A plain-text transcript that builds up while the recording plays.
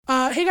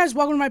Hey guys,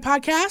 welcome to my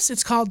podcast.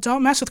 It's called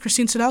Don't Mess with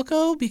Christine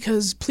Sidelko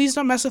because please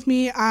don't mess with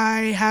me.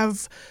 I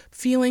have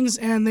feelings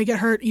and they get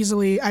hurt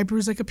easily. I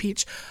bruise like a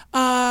peach.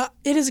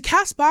 It is a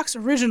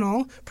CastBox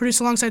original produced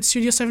alongside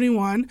Studio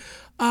 71.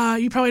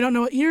 You probably don't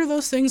know what either of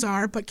those things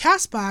are, but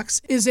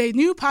CastBox is a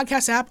new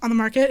podcast app on the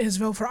market. It is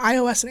available for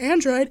iOS and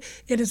Android.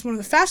 It is one of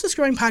the fastest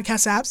growing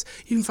podcast apps.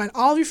 You can find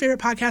all of your favorite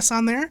podcasts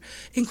on there,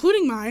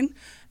 including mine.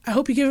 I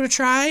hope you give it a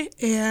try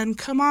and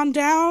come on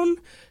down.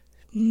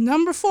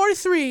 Number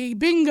 43,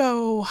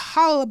 bingo,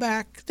 holla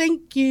back.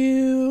 Thank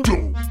you.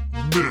 Don't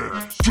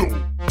mess. Don't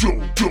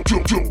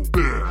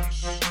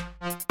mess.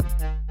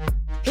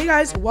 Hey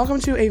guys, welcome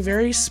to a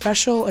very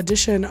special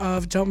edition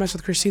of Don't Mess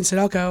with Christine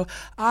Sidelko.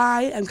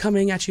 I am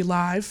coming at you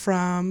live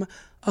from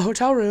a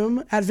hotel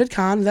room at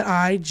VidCon that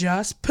I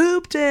just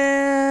pooped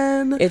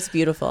in. It's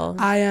beautiful.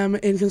 I am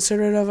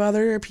inconsiderate of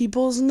other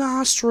people's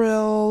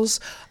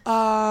nostrils. We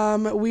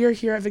are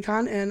here at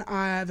VidCon,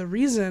 and the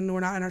reason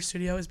we're not in our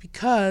studio is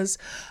because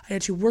I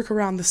had to work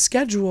around the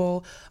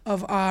schedule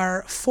of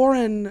our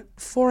foreign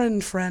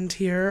friend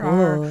here,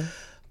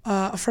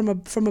 our from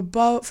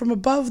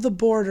above the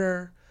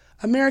border,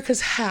 America's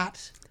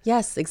hat.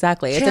 Yes,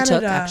 exactly. Canada, it's a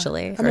toque,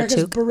 actually. America's or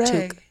a toque.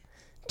 beret.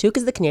 Toque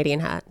is the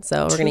Canadian hat,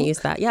 so we're going to use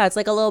that. Yeah, it's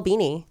like a little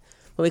beanie,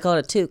 but we call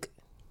it a toque.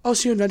 Oh,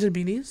 so you invented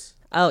beanies?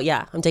 Oh,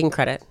 yeah. I'm taking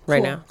credit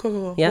right now.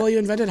 Cool. Yeah. Well, you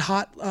invented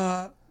hot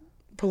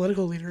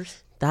political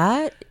leaders.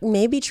 That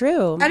may be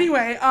true.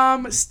 Anyway,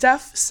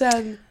 Steph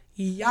Sen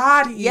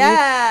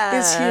Yachty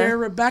is here.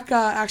 Rebecca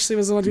actually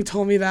was the one who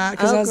told me that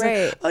because I was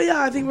like, oh yeah,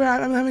 I think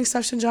I'm having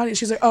Steph Senjati, and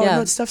she's like, oh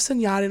no, it's Steph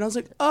Senjati, and I was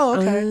like, oh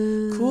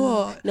okay,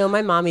 cool. No,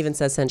 my mom even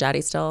says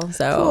Senjati still.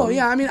 So cool.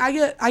 Yeah, I mean, I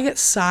get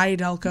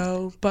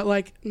Sidelko, but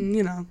like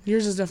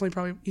yours is definitely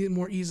probably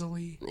more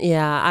easily.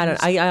 Yeah,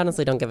 I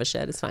honestly don't give a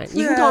shit. It's fine.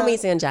 You can call me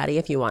Sanjati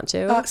if you want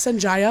to.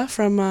 Sanjaya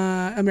from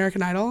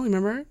American Idol,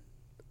 remember?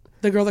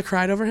 The girl that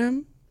cried over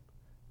him.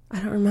 I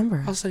don't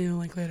remember. I'll send you the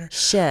link later.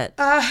 Shit.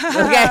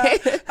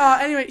 Okay.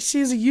 Anyway,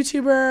 she's a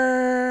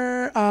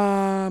YouTuber.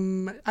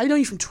 I know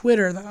you from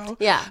Twitter though.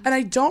 Yeah. And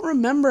I don't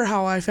remember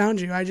how I found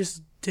you. I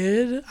just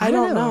did. I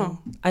don't know.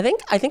 I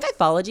think I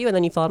followed you and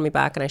then you followed me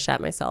back and I shat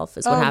myself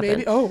is what happened.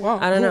 Maybe. Oh wow.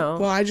 I don't know.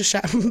 Well, I just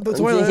shat the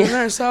toilet in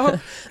there. So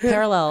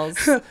parallels.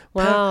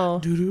 Wow.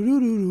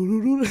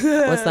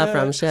 What's that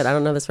from? Shit, I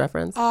don't know this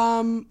reference.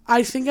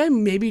 I think I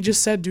maybe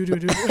just said doo doo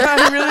doo.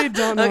 I really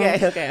don't know.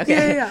 Okay.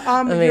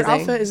 Yeah. Amazing. Your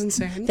outfit is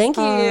insane. Thank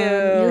you.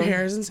 Your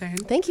hair is insane.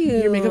 Thank you.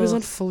 Your makeup is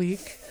on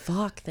fleek.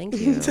 Fuck, thank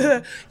you.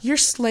 You're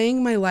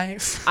slaying my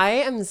life. I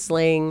am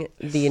slaying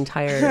the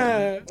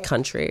entire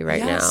country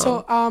right now.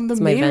 So the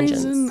main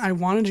reason I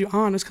wanted you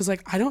on is because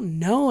like I don't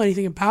know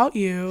anything about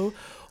you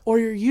or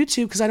your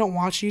YouTube because I don't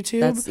watch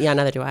YouTube.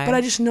 Neither do I. But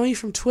I just know you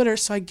from Twitter.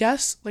 So I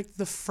guess like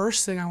the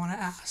first thing I want to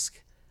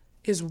ask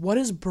is what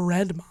is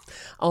Bread Mom?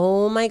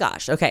 Oh my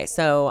gosh. Okay,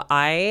 so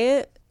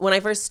when I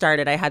first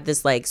started, I had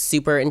this like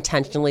super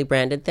intentionally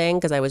branded thing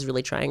because I was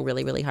really trying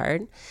really, really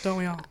hard. Don't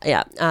we all?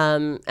 Yeah.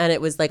 And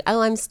it was like,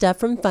 oh, I'm Steph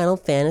from Final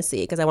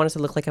Fantasy because I wanted to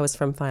look like I was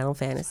from Final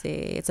Fantasy.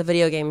 It's a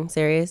video game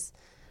series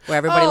where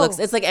everybody looks,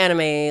 it's like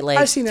anime,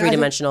 like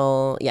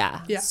three-dimensional. Yeah.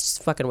 It's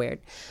just fucking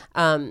weird.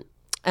 And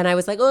I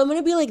was like, oh, I'm going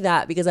to be like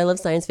that because I love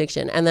science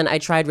fiction. And then I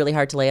tried really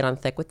hard to lay it on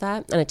thick with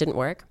that and it didn't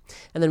work.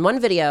 And then one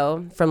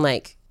video from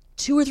like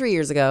 2 or 3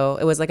 years ago,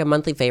 it was like a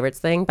monthly favorites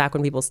thing back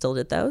when people still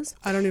did those.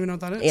 I don't even know what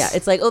that is. Yeah,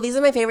 it's like, oh, these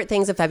are my favorite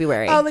things of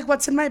February. Oh, like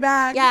what's in my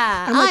bag?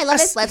 Yeah. I love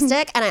this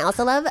lipstick, and I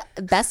also love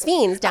Best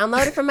Fiends.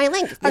 Download it from my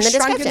link in the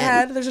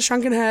description. There's a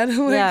shrunken head.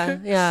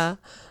 Yeah.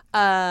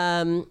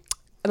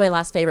 My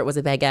last favorite was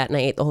a baguette, and I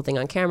ate the whole thing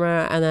on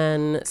camera. And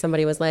then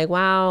somebody was like,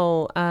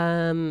 wow,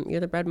 you're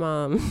the bread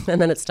mom.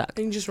 And then it stuck.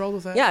 And you just rolled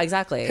with it. Yeah,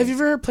 exactly. Have you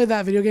ever played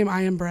that video game,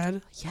 I Am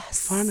Bread?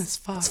 Yes. Fun as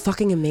fuck. It's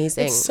fucking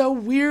amazing. It's so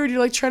weird. You're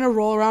like trying to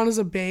roll around as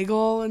a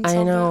bagel and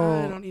something. I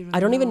know. I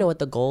don't even know what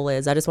the goal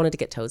is. I just wanted to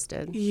get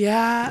toasted.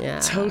 Yeah.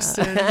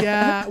 Toasted.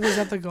 Yeah. Was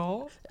that the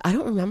goal? I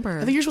don't remember.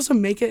 I think you're supposed to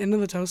make it into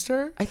the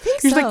toaster. I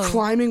think you're so. You're like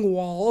climbing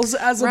walls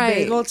as a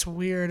bagel. It's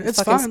weird. It's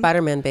fucking fun.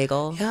 Spider-Man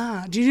bagel.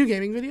 Yeah. Do you do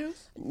gaming videos?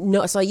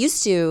 No, so I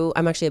used to.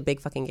 I'm actually a big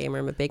fucking gamer.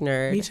 I'm a big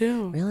nerd. Me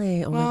too.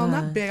 Really? Oh well, my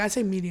God. Not big. I'd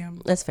say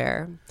medium. That's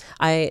fair.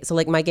 So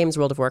like my game's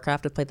World of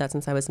Warcraft. I've played that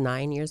since I was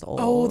 9 years old.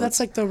 Oh, that's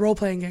like the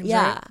role-playing games,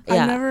 yeah, right?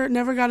 Yeah. I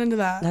never got into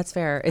that. That's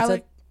fair. It's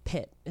a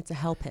pit. It's a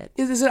hell pit.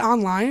 Is it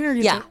online or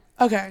do you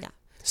okay. Yeah.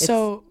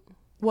 So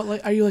what,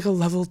 like, are you like a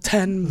level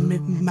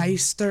 10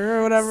 Meister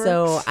or whatever?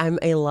 So I'm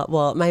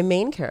my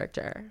main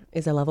character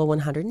is a level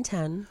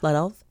 110 Blood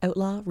Elf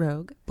Outlaw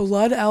Rogue.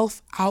 Blood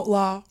Elf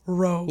Outlaw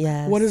Rogue.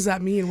 Yes. What does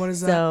that mean? What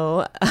is that?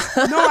 So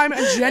no, I'm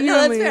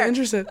genuinely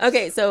interested.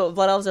 Okay, so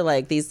Blood Elves are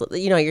like these,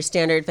 your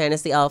standard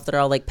fantasy elf that are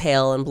all like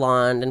pale and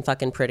blonde and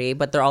fucking pretty,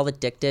 but they're all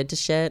addicted to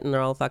shit and they're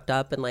all fucked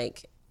up and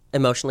like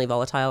emotionally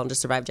volatile and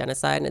just survive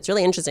genocide. And it's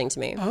really interesting to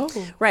me. Oh.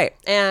 Right.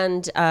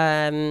 And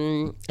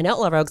an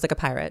outlaw rogue's like a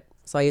pirate.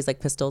 So I use like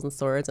pistols and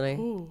swords, and I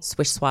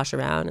swish swash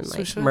around and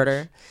like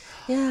murder.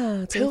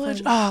 Yeah,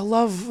 pillage.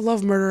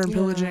 Love murder and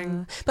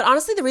pillaging. But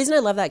honestly, the reason I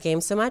love that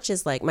game so much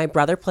is like my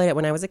brother played it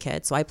when I was a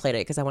kid, so I played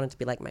it because I wanted to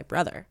be like my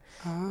brother.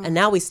 And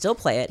now we still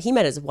play it. He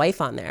met his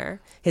wife on there.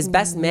 His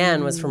best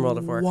man was from World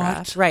of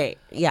Warcraft. Right?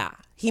 Yeah.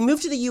 He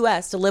moved to the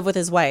U.S. to live with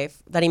his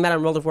wife that he met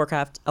on World of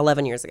Warcraft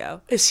 11 years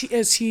ago.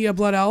 Is he a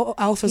blood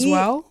elf as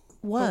well?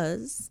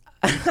 Was.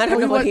 I don't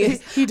know what he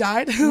is. He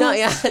died? No.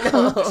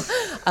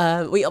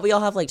 We all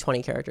have like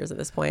 20 characters at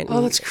this point.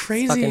 Oh, that's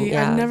crazy.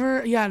 I've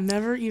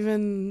never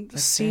even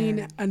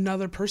seen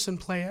another person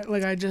play it.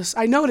 Like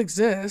I know it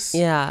exists.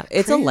 Yeah,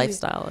 it's crazy. A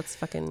lifestyle. It's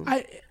fucking.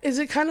 Is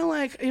it kind of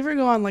like, you ever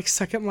go on like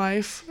Second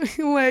Life?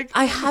 Like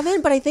I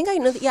haven't, but I think I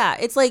know. Yeah,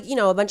 it's like,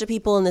 a bunch of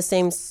people in the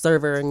same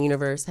server and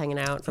universe hanging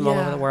out from all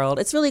over the world.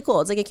 It's really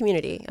cool. It's like a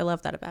community. I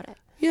love that about it.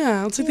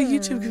 Yeah, it's like the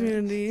YouTube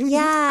community.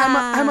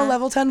 Yeah, I'm a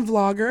level 10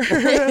 vlogger.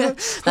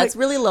 That's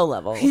really low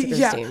level.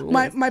 Yeah,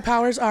 my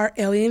powers are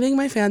alienating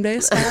my fan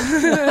base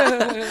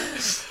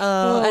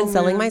and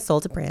selling my soul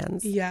to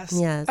brands. Yes.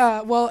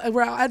 Well,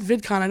 we're out at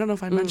VidCon. I don't know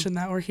if I mentioned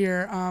that. We're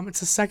here.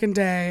 It's the second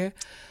day.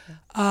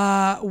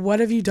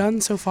 What have you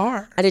done so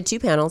far? I did 2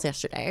 panels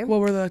yesterday. What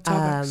were the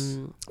topics?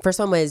 First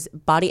one was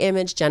body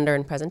image, gender,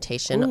 and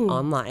presentation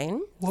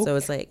online. Woke, so it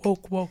was like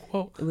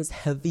woke. It was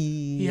heavy.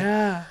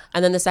 Yeah.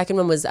 And then the second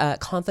one was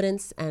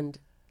confidence and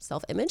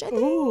self-image, I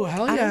think. Ooh,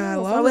 hell yeah, I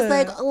love it. I was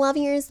like, love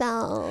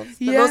yourself.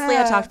 But mostly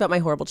I talked about my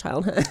horrible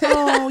childhood.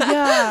 Oh,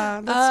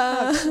 yeah.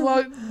 That sucks.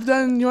 Well,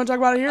 then you want to talk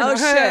about it here? Oh,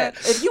 shit.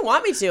 If you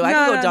want me to, I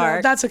can go dark.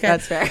 No, that's okay.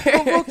 That's fair.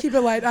 We'll keep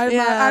it light. I'm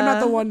not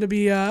the one to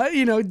be,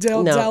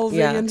 delving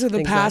into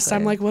the past.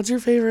 I'm like, what's your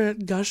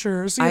favorite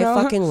Gushers? I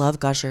fucking love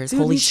Gushers. Dude,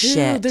 holy me too.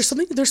 shit. They're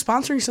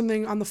sponsoring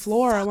something on the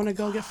floor. I want to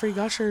go get free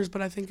Gushers,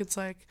 but I think it's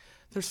like,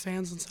 there's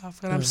fans and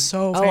stuff, and I'm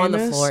so famous. Oh, on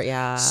the floor,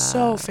 yeah.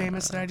 So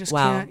famous that I just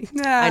can't.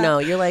 Nah. I know,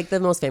 you're like the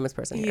most famous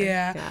person here.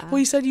 Yeah. Well,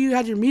 you said you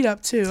had your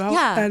meetup too.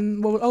 Yeah.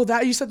 And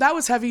you said that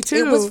was heavy too.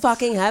 It was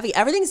fucking heavy.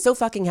 Everything's so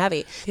fucking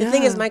heavy. The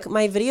thing is, my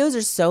videos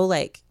are so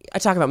like, I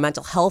talk about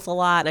mental health a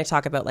lot, and I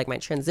talk about like my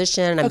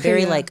transition, and I'm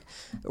very like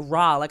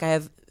raw. Like I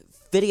have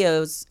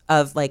videos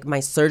of like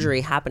my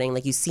surgery happening.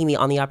 Like you see me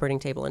on the operating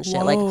table and shit.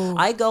 Whoa. Like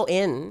I go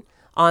in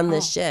on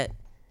this shit.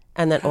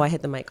 And then, I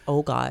hit the mic.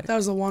 Oh God, that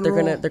was the one rule.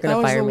 They're gonna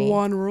fire me. That was the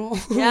one rule.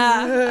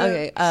 Yeah.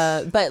 Okay.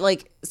 But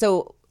like,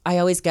 so I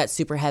always get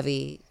super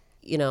heavy,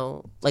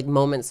 like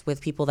moments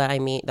with people that I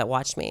meet that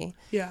watch me.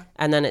 Yeah.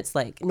 And then it's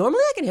like,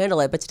 normally I can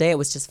handle it, but today it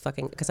was just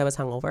fucking because I was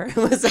hungover. It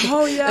was like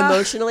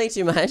emotionally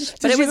too much,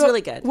 but it was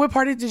really good. What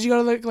party did you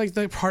go to?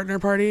 The partner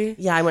party?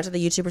 Yeah, I went to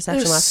the YouTube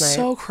reception last night.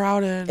 It was so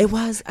crowded. It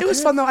was. It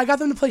was fun though. I got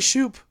them to play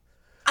Shoop.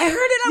 I heard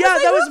it.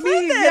 That was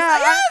me.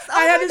 Yeah,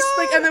 I had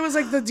to and there was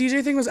like the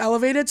DJ thing was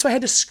elevated, so I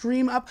had to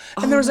scream up.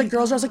 And there was like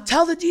girls. I was like,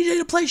 "Tell the DJ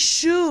to play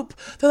Shoop."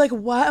 They're like,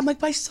 "What?" I'm like,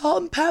 "By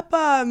Salt and Pepper."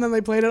 And then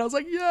they played it. I was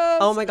like, "Yes."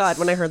 Oh my God!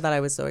 When I heard that, I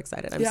was so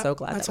excited. I'm so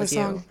glad that's that was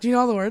my you. Song. Do you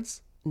know all the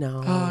words?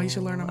 No. Oh, you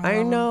should learn them.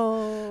 I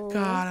know.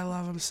 God, I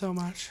love them so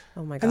much.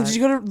 Oh my God! And did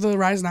you go to the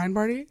Rise 9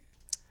 party?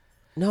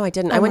 No, I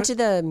didn't. I went to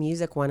the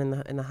music one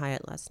in the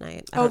Hyatt last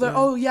night.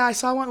 Yeah, I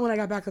saw one when I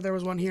got back that there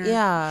was one here.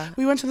 Yeah.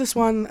 We went to this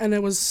one and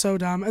it was so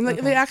dumb. And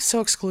they act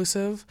so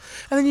exclusive.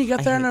 And then you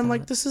get there and I'm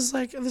like, this is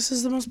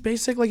the most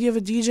basic, like you have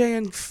a DJ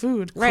and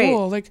food. Cool. Right.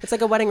 Like it's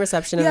like a wedding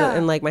reception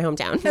in like my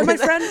hometown.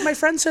 And my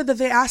friend said that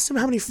they asked him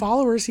how many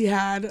followers he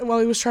had while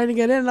he was trying to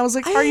get in. And I was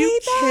like, are you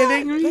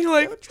kidding me?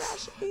 Like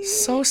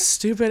so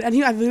stupid.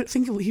 And I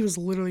think he was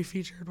literally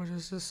featured, which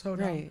is just so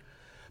dumb. Right.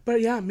 But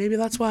yeah, maybe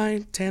that's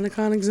why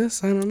TanaCon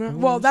exists. I don't know.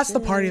 Well, that's the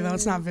party though.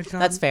 It's not VidCon.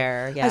 That's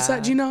fair. Yeah.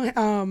 Do you know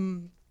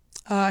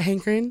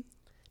Hank Green?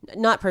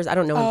 Not I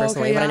don't know him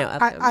personally, but I know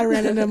of him. I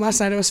ran into him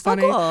last night. It was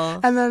funny. Oh, cool.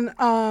 And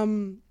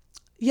then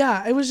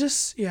it was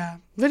just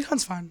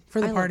VidCon's fun for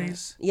the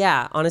parties.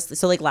 Yeah, honestly.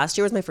 So like last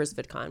year was my first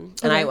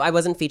VidCon, and I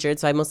wasn't featured,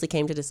 so I mostly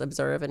came to just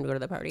observe and go to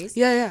the parties.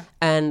 Yeah.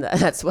 And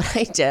that's what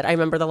I did. I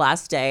remember the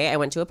last day I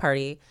went to a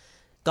party,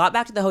 got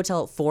back to the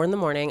hotel at 4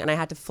 a.m, and I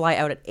had to fly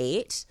out at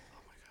 8.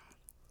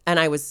 And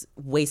I was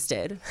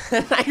wasted.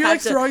 You're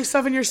like throwing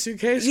stuff in your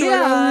suitcase.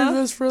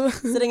 Yeah.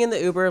 Sitting in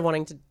the Uber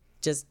wanting to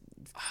just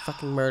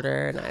fucking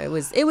murder. And it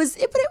was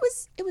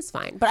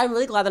fine. But I'm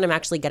really glad that I'm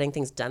actually getting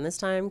things done this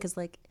time because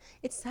like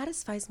it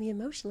satisfies me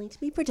emotionally to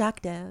be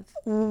productive.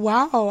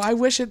 Wow. I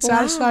wish it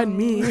satisfied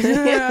me.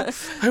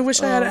 I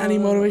wish I had any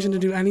motivation to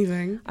do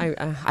anything.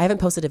 I haven't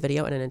posted a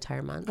video in an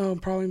entire month. Oh,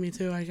 probably me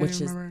too. I can't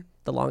even remember.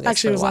 The longest.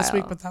 Actually, it was last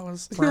week, but that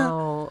was.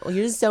 Wow. Well,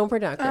 you're so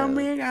productive. Oh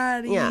my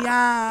God.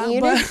 Yeah. You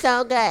did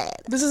so good.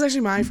 This is actually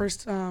my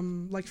first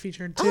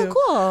featured too. Oh,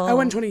 cool. I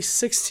went in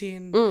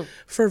 2016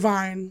 for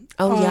Vine.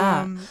 Oh,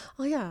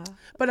 yeah.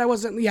 But I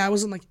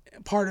wasn't like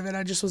part of it.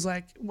 I just was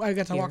like, I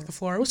got to walk the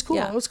floor. It was cool.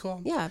 Yeah. It was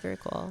cool. Yeah, very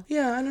cool.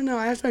 Yeah, I don't know.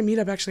 I have my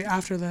meetup actually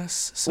after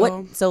this.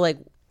 So. So like,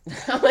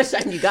 How much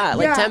time you got?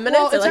 Like 10 minutes?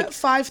 Well, it's like... at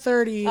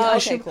 5:30. Oh,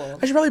 okay, cool.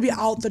 I should probably be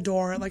out the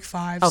door at like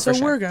 5. Oh, so for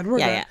sure. we're good. We're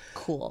good. Yeah,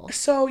 cool.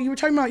 So you were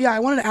talking about, I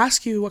wanted to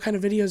ask you what kind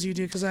of videos you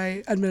do because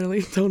I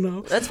admittedly don't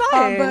know. That's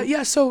fine. But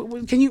yeah, so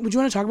would you want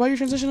to talk about your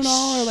transition at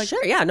all? Or like,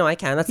 sure, yeah, no, I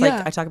can. That's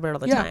like, I talk about it all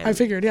the time. Yeah, I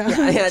figured, yeah.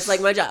 Yeah, it's like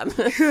my job.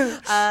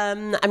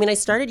 I mean, I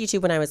started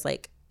YouTube when I was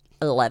like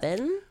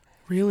 11.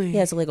 Really?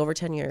 Yeah, so like over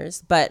 10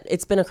 years. But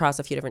it's been across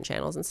a few different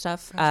channels and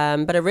stuff.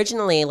 But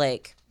originally,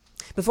 like,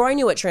 before I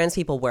knew what trans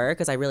people were,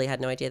 because I really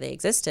had no idea they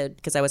existed,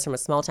 because I was from a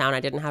small town, I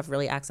didn't have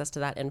really access to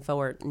that info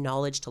or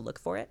knowledge to look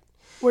for it.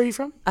 Where are you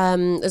from?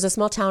 There's a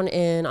small town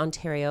in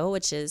Ontario,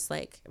 which is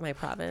like my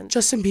province.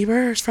 Justin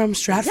Bieber is from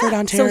Stratford,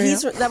 Ontario.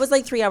 So that was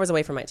like 3 hours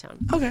away from my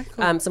town. Okay,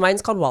 cool. So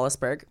mine's called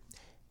Wallaceburg.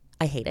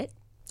 I hate it.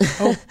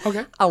 Oh,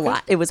 okay. A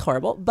lot. It was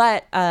horrible.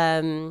 But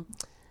I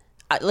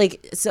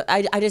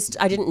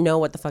didn't know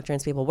what the fuck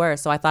trans people were,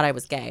 so I thought I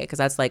was gay because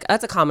that's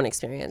a common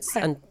experience,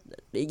 right. And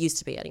it used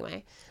to be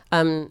anyway.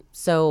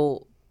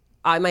 So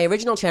my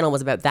original channel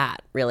was about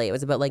that. Really, it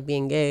was about like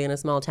being gay in a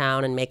small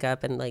town and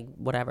makeup and like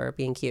whatever,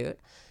 being cute.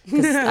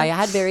 Because I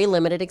had very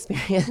limited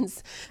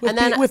experience,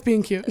 with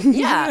being cute.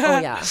 Yeah, oh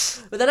yeah.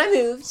 But then I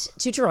moved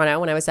to Toronto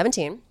when I was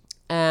 17.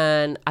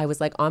 And I was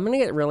like, I'm going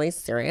to get really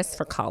serious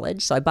for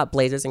college. So I bought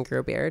blazers and grew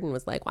a beard and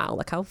was like, wow,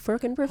 look how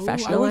freaking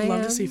professional I am. I would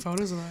love to see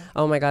photos of that.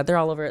 Oh my God, they're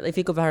all over. If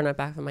you go back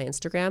on my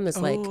Instagram, there's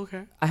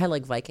I had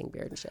like Viking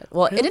beard and shit.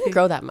 Well, It didn't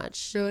grow that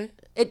much. Really?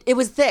 It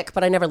was thick,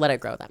 but I never let it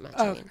grow that much.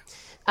 Oh,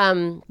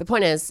 okay. The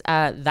point is,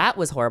 that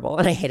was horrible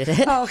and I hated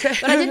it. Oh, okay.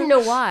 But I didn't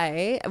know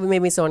why. It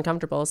made me so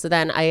uncomfortable. So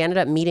then I ended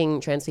up meeting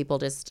trans people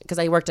just because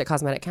I worked at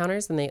cosmetic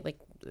counters and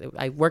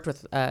I worked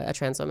with a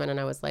trans woman and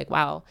I was like,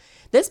 wow,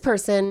 this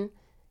person...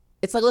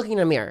 It's like looking in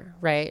a mirror,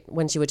 right?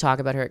 When she would talk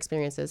about her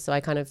experiences. So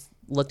I kind of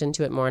looked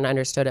into it more and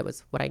understood it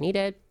was what I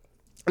needed.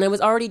 And I was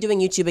already doing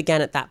YouTube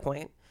again at that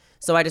point.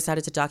 So I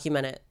decided to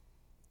document it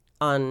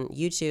on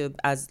YouTube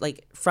as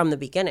like from the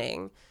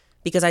beginning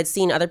because I'd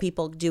seen other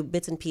people do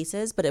bits and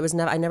pieces, but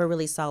I never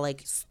really saw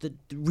like the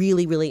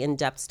really, really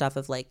in-depth stuff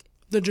of like,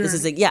 the journey.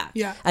 This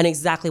is and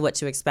exactly what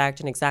to expect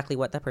and exactly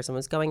what that person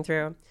was going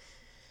through.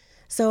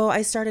 So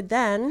I started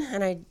then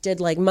and I did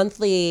like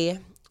monthly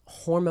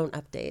hormone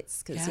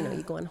updates because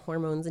you go on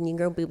hormones and you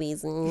grow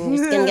boobies and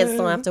your skin gets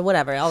soft or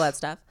whatever, all that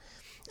stuff.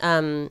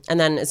 And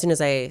then as soon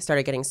as I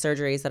started getting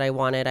surgeries that I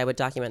wanted, I would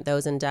document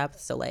those in depth.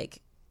 So like,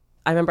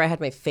 I remember I had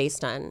my face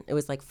done. It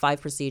was like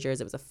 5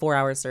 procedures. It was a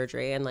 4-hour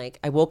surgery, and like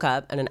I woke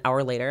up and an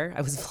hour later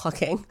I was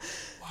vlogging.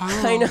 Wow.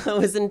 I know, it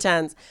was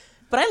intense.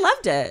 But I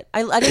loved it.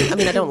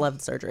 I don't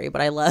love surgery,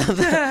 but I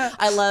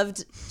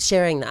loved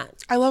sharing that.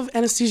 I love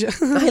anesthesia.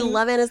 I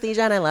love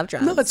anesthesia and I love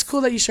drugs. No, it's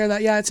cool that you share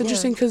that. Yeah, it's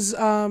interesting because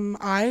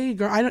I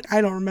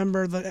don't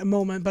remember the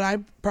moment, but I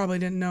probably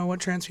didn't know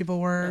what trans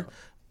people were. No.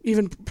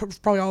 Even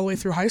probably all the way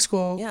through high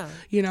school.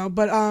 Yeah.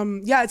 But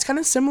it's kind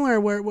of similar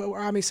where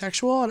I'm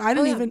asexual and I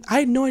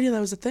had no idea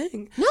that was a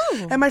thing. No.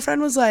 And my friend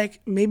was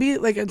like, maybe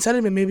like instead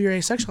of maybe you're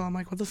asexual. I'm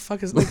like, what the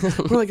fuck is like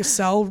we're like a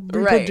cell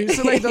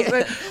reproducer? Like,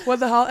 what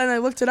the hell? And I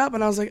looked it up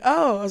and I was like,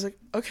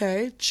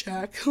 okay,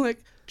 check.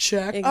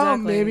 Check. Exactly. Oh,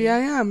 maybe I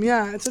am.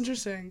 Yeah, it's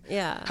interesting.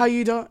 Yeah. How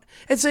you don't.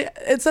 It's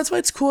that's why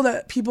it's cool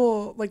that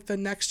people like the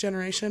next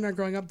generation are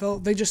growing up.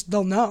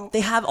 They'll know.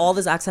 They have all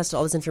this access to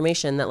all this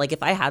information that like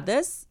if I had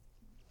this,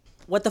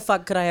 what the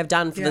fuck could I have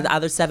done for the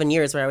other 7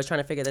 years where I was trying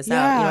to figure this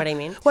out? You know what I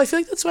mean? Well, I feel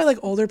like that's why like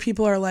older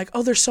people are like,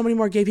 oh, there's so many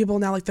more gay people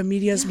now. Like the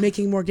media's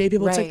making more gay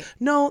people. Right. It's like,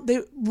 no,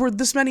 they were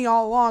this many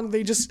all along.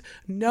 They just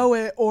know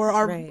it or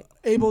are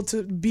able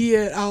to be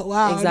it out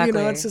loud. Exactly.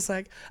 You know, it's just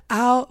like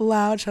out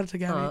loud. Shout out to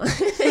Gabby.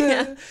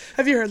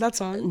 Have you heard that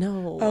song?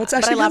 No. Oh, it's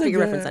actually but I laugh at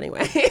your good. reference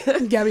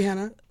anyway. Gabby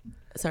Hanna.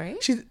 Sorry?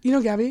 You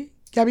know Gabby?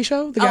 Gabby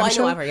Show? The Gabby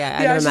Show? I know of her, yeah.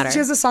 I never met her. She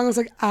has a song that's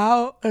like,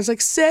 out. I was like,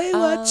 say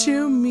what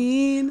you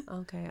mean.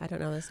 Okay, I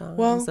don't know this song.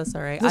 Well, I'm so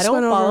sorry. I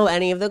don't follow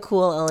any of the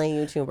cool LA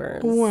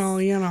YouTubers.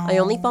 Well, you know. I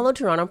only follow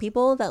Toronto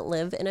people that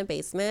live in a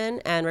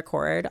basement and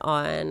record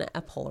on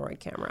a Polaroid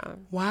camera.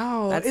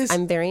 Wow.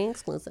 I'm very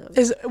exclusive.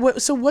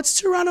 So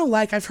what's Toronto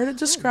like? I've heard it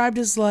described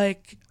as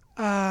like,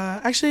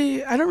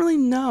 actually, I don't really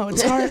know.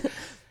 It's hard.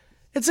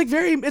 It's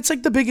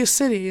like the biggest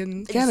city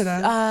in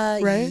Canada,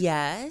 right?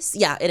 Yes.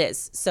 Yeah, it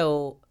is.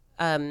 So,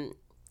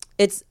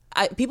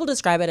 people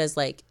describe it as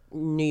like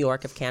New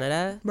York of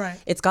Canada. Right.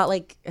 It's got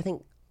like, I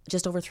think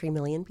just over 3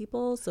 million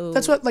people. So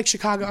that's what like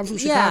Chicago. I'm from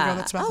Chicago. Yeah.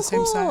 That's about the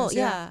same size.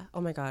 Yeah.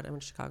 Oh my God. I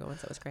went to Chicago once.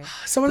 That was great.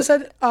 Someone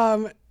said,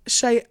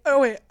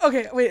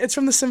 it's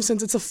from The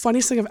Simpsons. It's the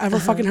funniest thing I've ever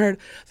fucking heard.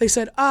 They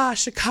said,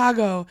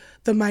 Chicago,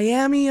 the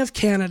Miami of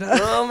Canada.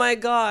 Oh my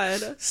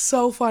God.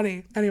 So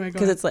funny. Anyway, go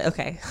ahead. Because it's like,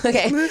 okay.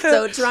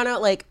 So Toronto,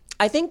 like,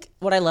 I think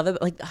what I love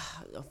about, like,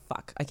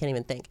 I can't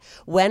even think.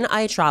 When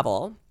I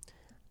travel,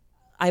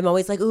 I'm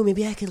always like, ooh,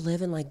 maybe I could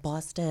live in like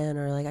Boston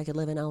or like I could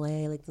live in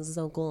LA. Like, this is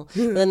so cool.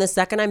 But then the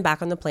second I'm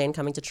back on the plane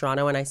coming to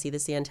Toronto and I see the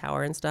CN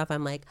Tower and stuff,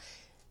 I'm like,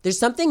 there's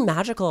something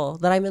magical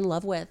that I'm in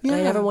love with. And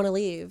I never want to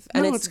leave.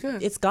 And it's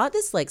good. It's got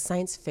this like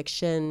science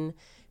fiction,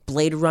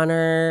 Blade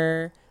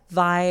Runner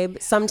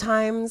vibe.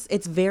 Sometimes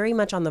it's very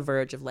much on the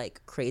verge of like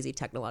crazy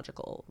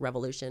technological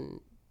revolution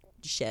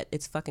shit.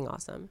 It's fucking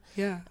awesome.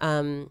 Yeah.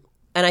 And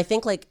I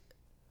think like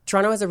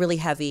Toronto has a really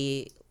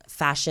heavy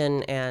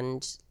fashion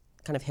and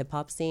kind of hip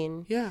hop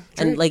scene. Yeah.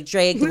 And like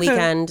Drake, The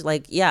Weeknd,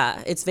 like,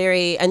 yeah, it's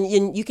very,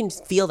 and you can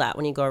feel that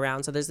when you go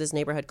around. So there's this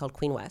neighborhood called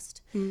Queen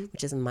West,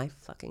 which is my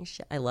fucking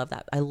shit. I love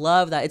that.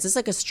 It's just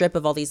like a strip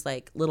of all these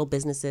like little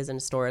businesses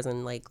and stores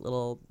and like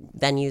little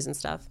venues and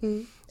stuff.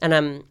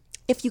 And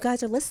if you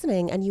guys are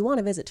listening and you want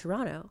to visit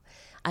Toronto,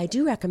 I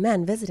do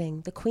recommend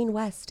visiting the Queen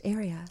West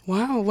area.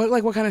 Wow.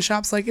 What kind of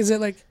shops? Like, is it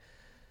like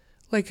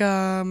they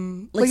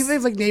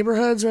have like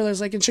neighborhoods, or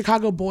there's like in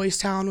Chicago, Boys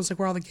Town was like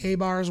where all the gay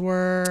bars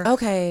were.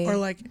 Okay. Or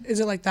like, is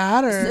it like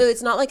that, or? So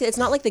it's not like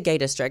the gay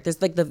district.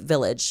 There's like the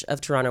Village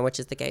of Toronto, which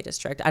is the gay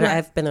district.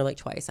 I've been there like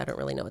twice. I don't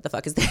really know what the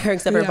fuck is there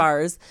except for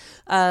bars.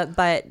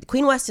 But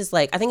Queen West is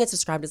like, I think it's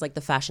described as like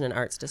the fashion and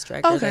arts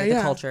district, or the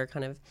culture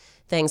kind of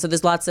thing. So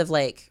there's lots of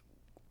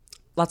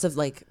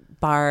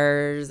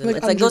bars, and like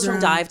it's like goes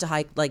from dive to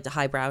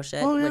highbrow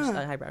shit, which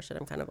highbrow shit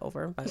I'm kind of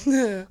over,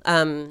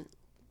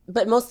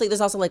 but mostly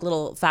there's also like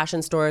little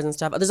fashion stores and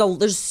stuff.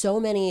 There's so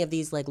many of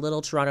these like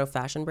little Toronto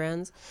fashion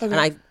brands, and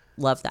I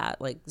love that.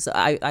 Like, so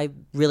I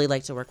really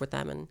like to work with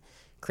them and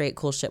create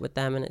cool shit with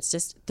them, and it's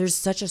just there's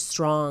such a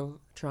strong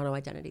Toronto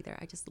identity there.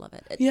 I just love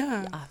it.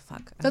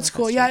 That's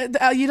cool.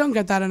 You don't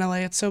get that in LA.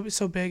 It's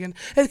so big, and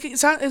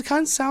it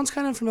kind of sounds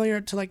kind of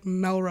familiar to like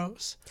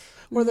Melrose.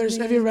 Where have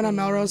you ever been on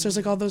Melrose? There's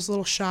like all those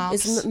little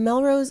shops. Is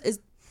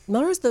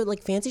Melrose the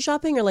like fancy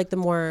shopping, or like the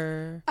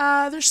more?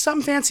 There's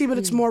some fancy, but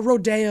it's more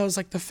Rodeo's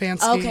like the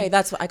fancy. Okay,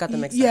 that's what I got the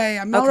mix up.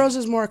 Yeah. Melrose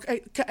is more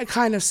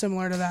kind of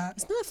similar to that.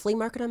 Isn't there a flea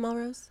market on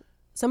Melrose?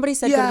 Somebody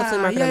said go to the flea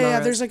market on Melrose.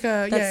 Yeah. There's like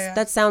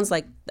that sounds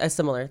like a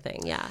similar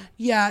thing. Yeah.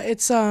 Yeah,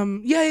 it's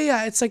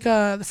it's like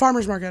the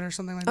farmer's market or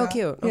something like that. Oh,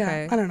 cute.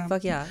 Okay. Yeah, I don't know.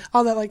 Fuck yeah.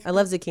 All that like. I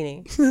love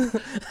zucchini.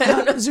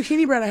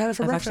 Zucchini bread. I had it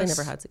for breakfast. I've actually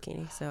never had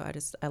zucchini, so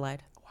I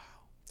lied.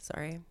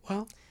 Sorry.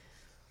 Well,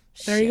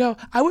 there you go.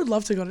 I would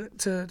love to go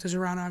to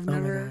Toronto. I've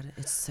never. Oh my god,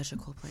 it's such a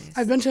cool place.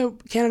 I've been to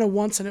Canada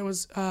once, and it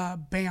was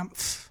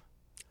Banff.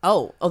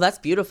 Oh, that's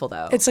beautiful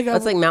though. It's like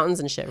that's like mountains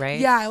and shit, right?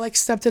 Yeah, I like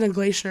stepped in a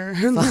glacier,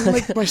 and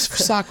like my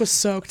sock was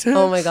soaked.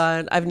 Oh my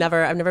god, I've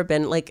never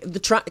been like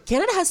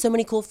Canada has so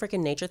many cool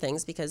freaking nature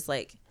things, because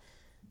like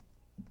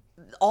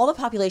all the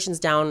population's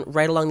down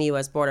right along the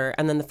U.S. border,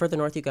 and then the further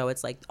north you go,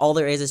 it's like all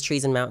there is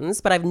trees and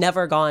mountains. But I've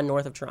never gone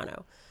north of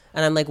Toronto.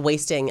 And I'm like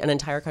wasting an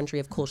entire country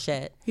of cool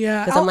shit.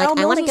 Yeah. Because I'm like,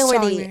 I want to go where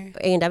the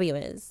A&W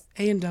is.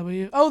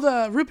 A&W. Oh,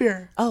 the root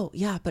beer. Oh,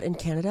 yeah. But in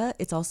Canada,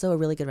 it's also a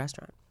really good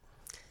restaurant.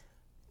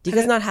 Do you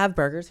guys not have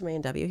burgers from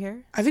A&W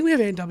here? I think we have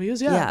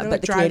A&Ws, yeah. Yeah, but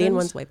like the Canadian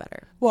one's way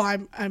better.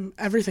 Well, I'm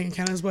everything in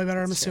Canada is way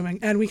better, I'm assuming.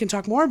 And we can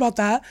talk more about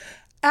that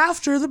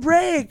after the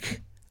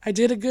break. I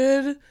did a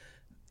good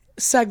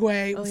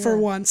segue for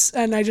once,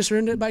 and I just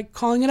ruined it by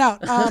calling it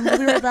out. We'll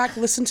be right back.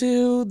 Listen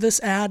to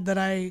this ad that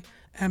I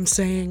am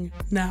saying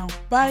now.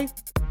 Bye.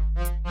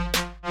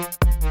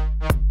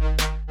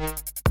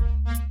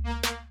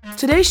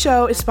 Today's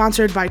show is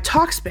sponsored by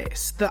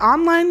Talkspace, the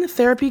online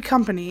therapy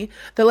company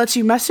that lets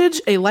you message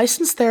a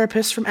licensed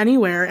therapist from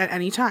anywhere at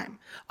any time.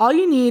 All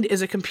you need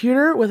is a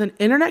computer with an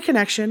internet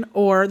connection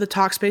or the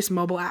Talkspace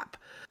mobile app.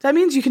 That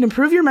means you can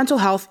improve your mental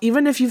health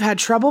even if you've had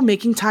trouble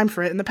making time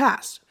for it in the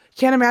past.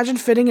 Can't imagine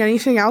fitting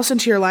anything else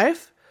into your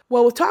life?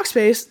 Well, with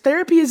Talkspace,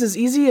 therapy is as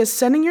easy as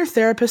sending your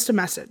therapist a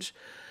message.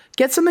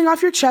 Get something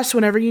off your chest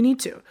whenever you need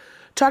to.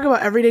 Talk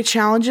about everyday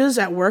challenges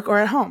at work or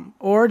at home,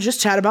 or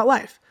just chat about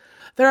life.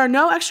 There are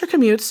no extra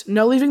commutes,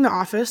 no leaving the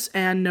office,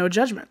 and no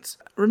judgments.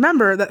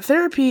 Remember that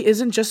therapy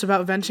isn't just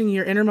about venting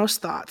your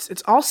innermost thoughts.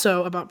 It's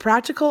also about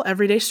practical,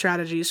 everyday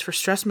strategies for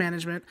stress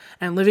management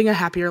and living a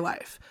happier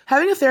life.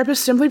 Having a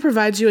therapist simply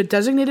provides you a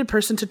designated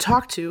person to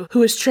talk to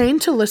who is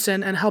trained to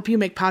listen and help you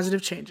make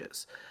positive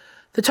changes.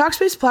 The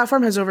Talkspace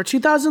platform has over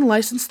 2,000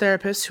 licensed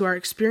therapists who are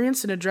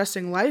experienced in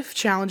addressing life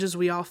challenges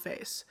we all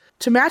face.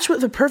 To match with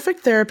the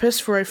perfect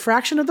therapist for a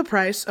fraction of the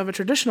price of a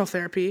traditional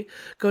therapy,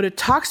 go to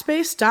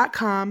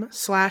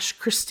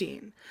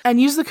Talkspace.com/Christine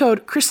and use the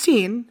code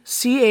Christine,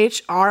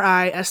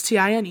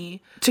 CHRISTINE,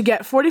 to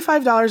get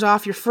 $45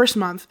 off your first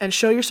month and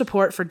show your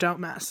support for Don't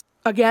Mess.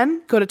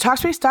 Again, go to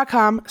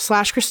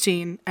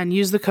Talkspace.com/Christine and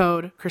use the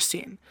code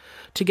Christine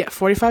to get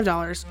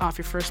 $45 off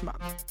your first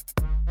month.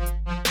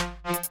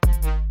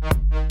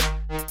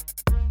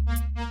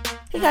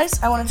 Hey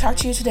guys, I want to talk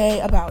to you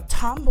today about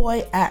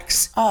Tomboy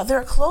X.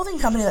 They're a clothing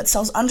company that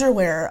sells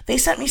underwear. They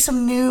sent me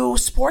some new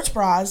sports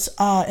bras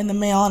in the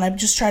mail, and I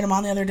just tried them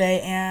on the other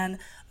day, and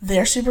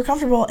they're super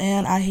comfortable,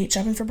 and I hate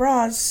shopping for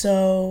bras,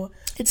 so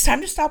it's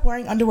time to stop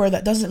wearing underwear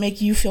that doesn't make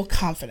you feel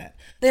confident.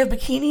 They have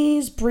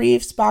bikinis,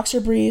 briefs,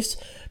 boxer briefs,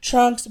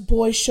 trunks,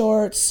 boy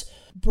shorts,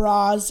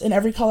 bras in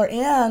every color,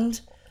 and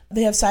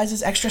they have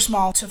sizes extra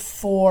small to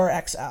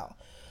 4XL.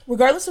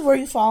 Regardless of where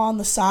you fall on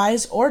the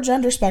size or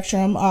gender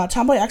spectrum,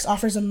 Tomboy X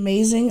offers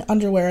amazing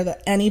underwear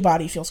that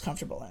anybody feels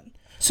comfortable in.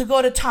 So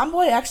go to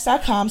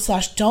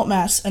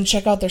tomboyx.com/don'tmess and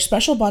check out their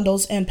special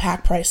bundles and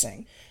pack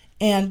pricing.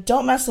 And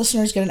Don't Mess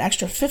listeners get an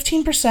extra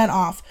 15%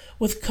 off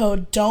with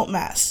code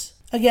DON'TMESS.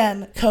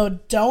 Again,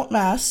 code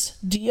DON'TMESS,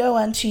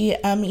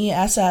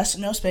 DONTMESS,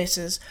 no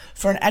spaces,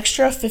 for an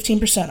extra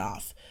 15%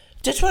 off.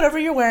 Ditch whatever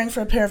you're wearing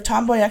for a pair of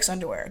Tomboy X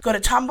underwear. Go to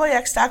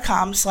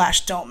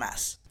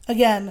tomboyx.com/don'tmess.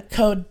 Again,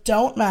 code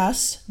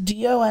DON'TMESS,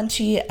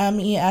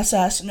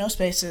 DONTMESS, no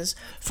spaces,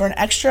 for an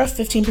extra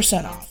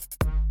 15% off.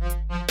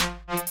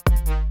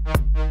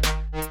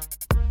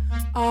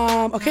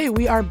 Okay,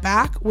 we are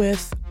back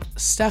with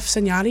Steph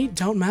Sagnani.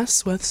 Don't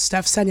mess with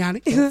Steph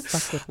Sagnani. Don't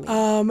fuck with me.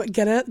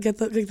 Get it? Get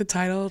the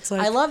title. It's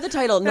like, I love the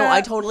title. No,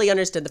 I totally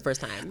understood the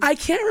first time. I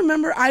can't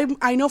remember.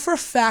 I know for a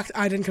fact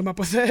I didn't come up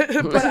with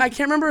it, but I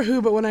can't remember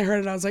who. But when I heard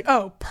it, I was like,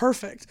 oh,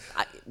 perfect.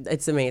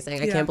 It's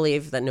amazing. I can't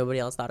believe that nobody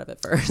else thought of it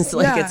first.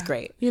 Like, it's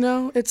great.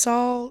 It's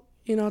all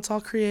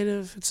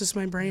creative. It's just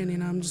my brain.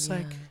 I'm just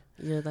like,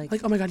 you're like,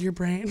 oh my god, your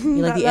brain.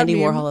 You're like the Andy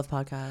Warhol of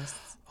podcasts.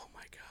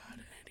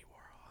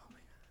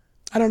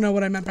 I don't know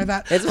what I meant by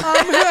that. It's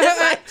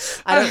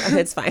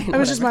fine. It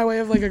was just my way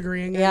of like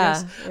agreeing.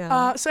 Yeah.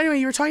 So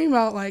anyway, you were talking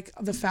about like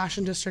the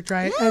fashion district,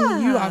 right? Yeah.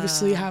 And you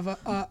obviously have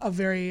a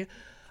very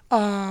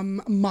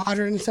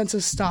modern sense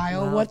of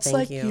style. Wow, What's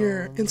like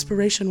your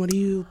inspiration? What do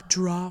you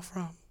draw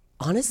from?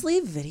 Honestly,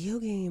 video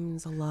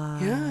games a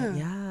lot.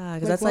 Yeah.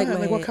 Because that's like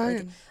what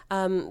kind?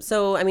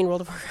 So I mean,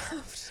 World of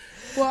Warcraft.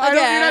 Well,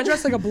 you're not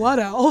dressed like a blood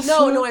elf.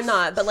 No, I'm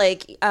not. But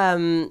like,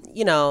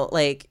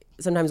 like.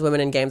 Sometimes women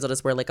in games will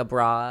just wear like a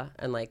bra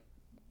and like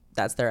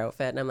that's their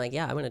outfit, and I'm like,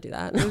 yeah, I'm gonna do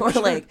that. Or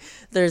like,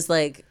 there's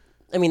like,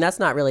 I mean, that's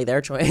not really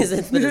their choice.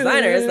 It's the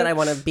designers that I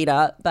want to beat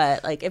up.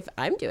 But like, if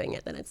I'm doing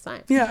it, then it's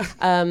fine. Yeah.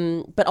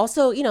 But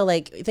also,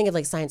 like, think of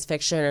like science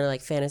fiction or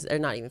like fantasy, or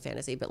not even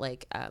fantasy, but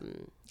like, I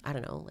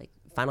don't know, like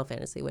Final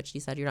Fantasy, which you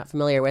said you're not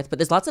familiar with, but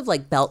there's lots of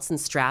like belts and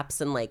straps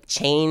and like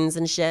chains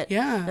and shit.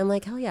 Yeah. And I'm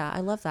like, hell yeah,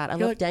 I love that. I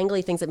love like,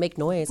 dangly things that make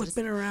noise. Whip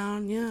it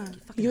around, yeah. You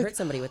fucking hurt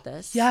somebody with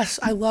this. Yes,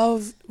 I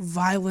love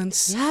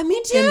violence. Yeah,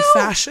 me too. In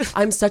fashion.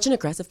 I'm such an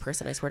aggressive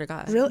person, I swear to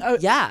God. Really?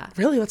 Yeah.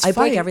 Really? Let's fight. I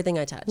break everything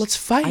I touch. Let's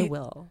fight. I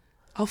will.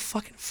 I'll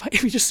fucking fight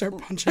if we just start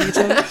punching each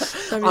other.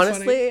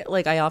 Honestly, funny.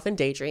 Like I often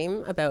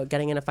daydream about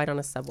getting in a fight on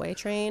a subway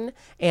train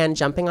and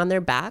jumping on their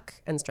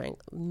back and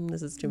strangling.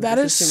 This is too much. That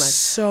is too much.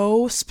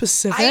 So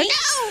specific. I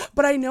know.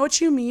 But I know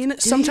what you mean.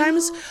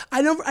 Sometimes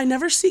I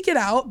never seek it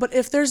out, but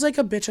if there's like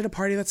a bitch at a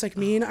party that's like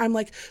mean, I'm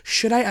like,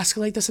 should I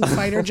escalate this and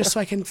fight her just so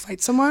I can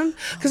fight someone?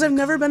 Because I've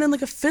never been in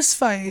like a fist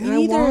fight and I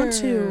want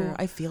to.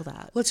 I feel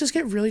that. Let's just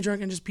get really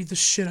drunk and just beat the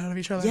shit out of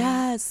each other.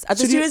 Yes. At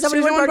the Studio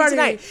 71 party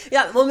tonight.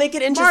 Yeah, we'll make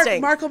it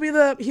interesting. Mark will be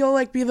the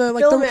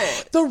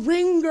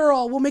ring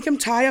girl. We'll make him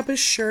tie up his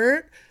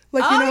shirt.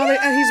 Like, you know how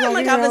and he's walking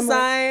like around. Have a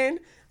sign.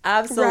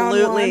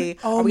 Absolutely.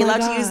 Oh, are we allowed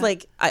to use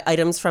like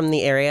items from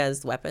the area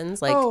as weapons?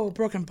 Like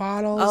broken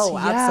bottles. Oh,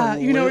 yeah.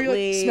 absolutely. You know, you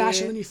like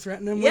smash it and you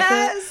threaten him with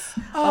it.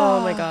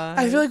 Oh my God.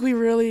 I feel like we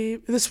really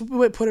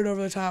put it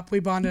over the top. We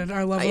bonded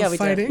our love of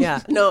fighting. Did. Yeah.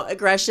 No,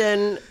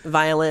 aggression,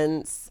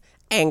 violence,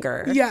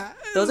 anger. Yeah.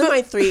 Those are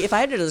my three. If I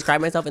had to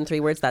describe myself in 3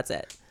 words, that's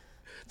it.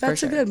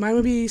 That's good. Mine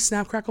would be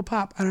Snap, Crackle,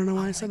 Pop. I don't know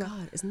why I said that.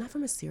 Isn't that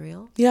from a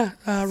cereal? Yeah,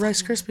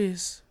 Rice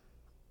Krispies.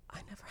 I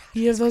never had.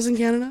 You have those in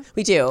Canada?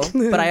 We do,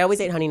 but I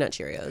always ate Honey Nut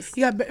Cheerios.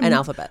 And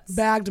Alphabets.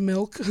 Bagged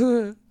milk.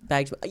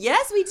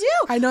 Yes, we do.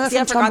 I know that from Tumblr.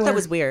 I forgot that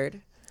was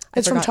weird.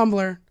 It's from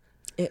Tumblr.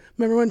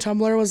 Remember when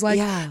Tumblr was like,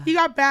 you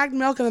got bagged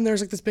milk, and then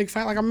there's like this big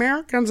fight, like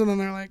Americans, and then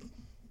they're like,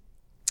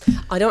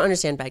 I don't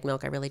understand bagged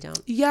milk. I really don't.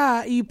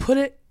 Yeah, you put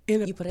it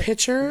in a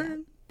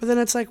pitcher. But then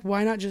it's like,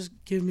 why not just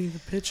give me the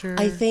pitcher?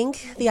 I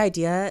think the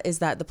idea is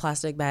that the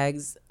plastic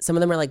bags, some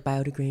of them are like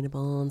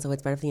biodegradable, and so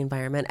it's better for the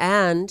environment.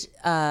 And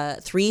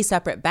 3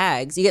 separate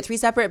bags. You get 3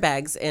 separate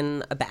bags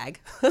in a bag.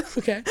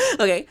 Okay.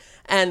 Okay.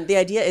 And the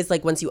idea is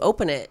like once you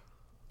open it,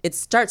 it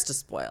starts to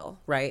spoil,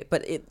 right?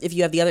 But if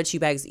you have the other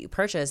 2 bags that you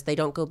purchased, they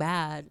don't go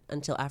bad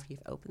until after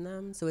you've opened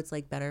them. So it's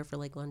like better for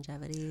like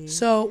longevity.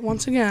 So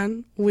once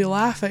again, we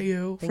laugh at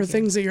you for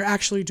things that you're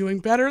actually doing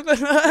better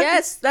than us.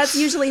 Yes, that's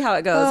usually how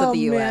it goes with the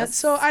U.S. Man.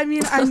 So I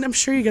mean, I'm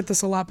sure you get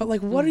this a lot, but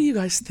like, what do you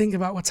guys think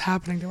about what's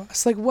happening to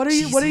us? Like, what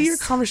are your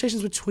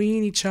conversations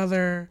between each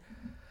other?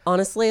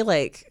 Honestly,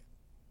 like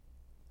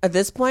at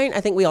this point,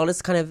 I think we all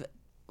just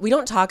we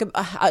don't talk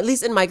about, at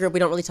least in my group, we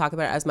don't really talk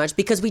about it as much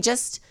because we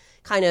just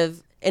kind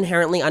of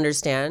inherently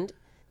understand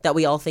that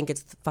we all think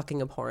it's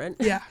fucking abhorrent.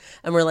 Yeah.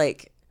 And we're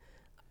like,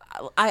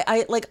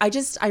 I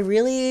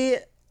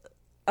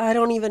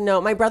don't even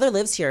know. My brother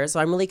lives here, so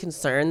I'm really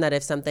concerned that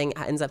if something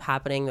ends up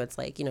happening that's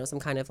like, some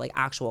kind of like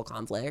actual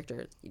conflict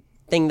or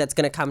thing that's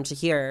going to come to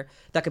here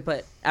that could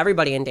put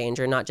everybody in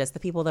danger, not just the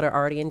people that are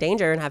already in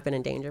danger and have been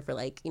in danger for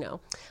like,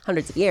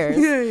 hundreds of years.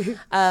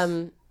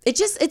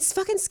 It's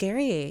fucking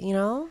scary,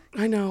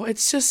 I know.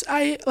 It's just,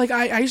 I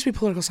used to be a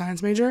political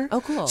science major.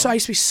 Oh, cool. So I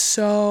used to be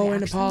so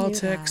into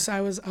politics. I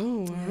was,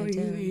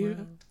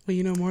 Well,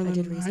 you know more than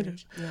I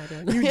did. Yeah, I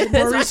did. You did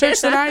more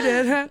research than I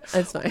did.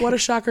 That's fine. What a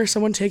shocker!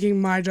 Someone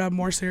taking my job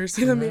more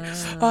seriously than me.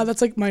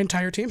 That's like my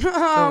entire team.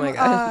 Oh my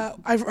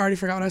god! I've already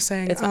forgot what I was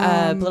saying. It's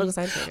political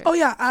science major. Oh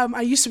yeah.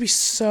 I used to be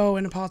so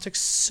into politics,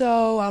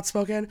 so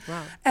outspoken.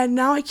 Wow. And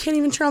now I can't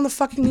even turn on the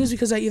fucking news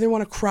because I either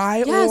want to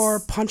cry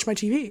or punch my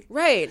TV.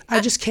 Right. I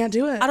just can't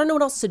do it. I don't know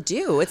what else to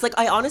do. It's like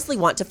I honestly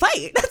want to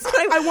fight. That's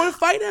what I want to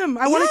fight him.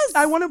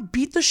 I want to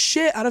beat the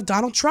shit out of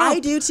Donald Trump. I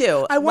do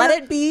too. Let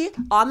it be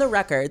on the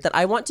record that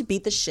I want to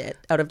beat the shit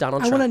out of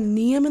Donald Trump. I want to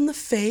knee him in the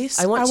face.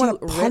 I want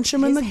to punch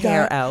him in the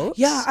gut. Out.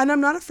 Yeah, and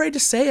I'm not afraid to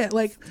say it.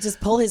 Like,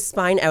 just pull his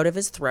spine out of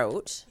his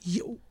throat.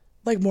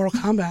 Like Mortal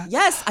Kombat.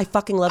 Yes, I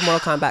fucking love Mortal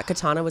Kombat.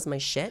 Katana was my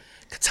shit.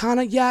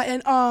 Katana, yeah,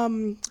 and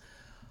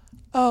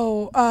the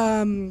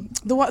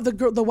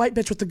white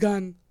bitch with the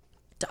gun.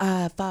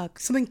 Fuck.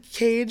 Something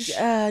Cage.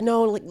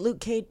 No, like Luke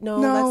Cage. No,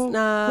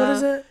 that's what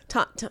is it?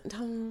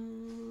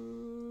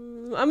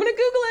 I'm gonna Google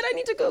it. I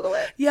need to Google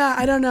it. Yeah,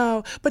 I don't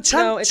know. But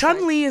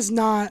Chun-Li is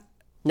not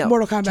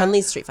Mortal Kombat.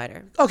 Chun-Li's Street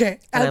Fighter. Okay,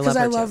 because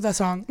I love that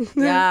song.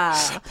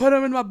 Yeah. Put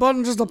him in my butt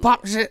and just to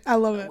pop shit. I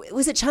love it.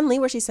 Was it Chun-Li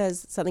where she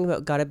says something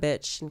about got a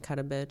bitch and cut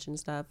a bitch and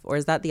stuff? Or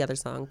is that the other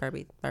song?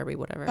 Barbie,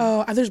 whatever.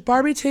 Oh, there's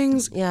Barbie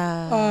Tings.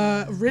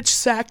 Yeah. Rich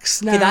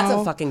Sex now. Okay, that's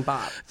a fucking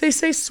bop. They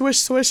say swish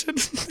swish.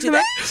 Do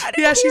they?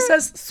 Yeah, she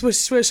says swish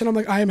swish and I'm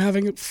like, I am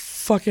having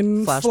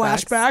fucking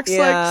flashbacks.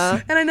 Yeah.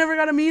 Like, and I never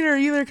got to meet her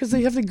either because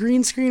they have to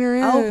green screen her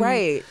in. Oh,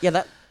 right. Yeah,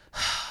 that...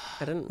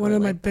 One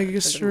of my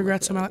biggest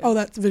regrets in my life. Oh,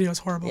 that video is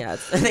horrible. Yeah,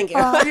 thank you.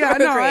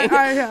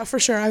 Yeah, for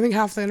sure. I think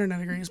half the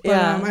internet agrees. But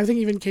I think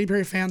even Katy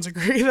Perry fans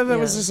agree that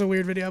was just a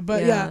weird video.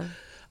 But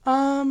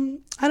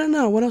I don't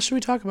know. What else should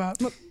we talk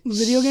about?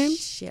 Video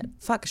games? Shit.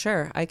 Fuck,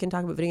 sure. I can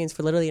talk about video games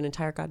for literally an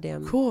entire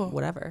goddamn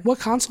whatever. What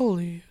console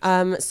do you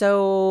use?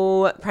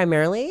 So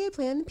primarily I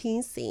play on the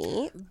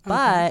PC,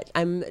 but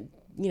I'm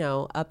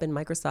up in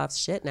Microsoft's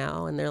shit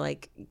now, and they're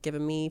like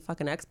giving me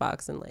fucking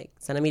Xbox and like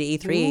sending me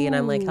to E3, and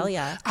I'm like, hell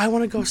yeah. I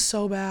want to go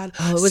so bad.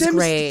 Oh, it was Sims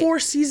great. 4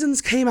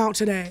 Seasons came out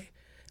today,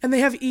 and they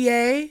have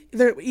EA.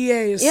 Their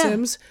EA is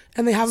Sims,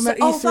 and they have them at E3.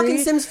 Oh, fucking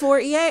Sims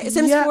 4 EA?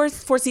 Sims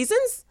 4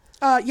 Seasons?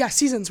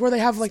 Seasons where they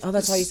have like. Oh,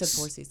 that's why you said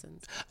 4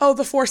 Seasons. Oh,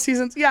 the 4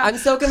 Seasons. Yeah. I'm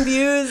so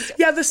confused.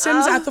 Yeah, the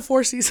Sims at the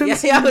 4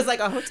 Seasons. Yeah, I was like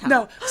a hotel.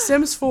 No,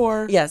 Sims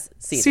 4. Yes,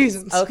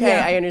 Seasons. Okay,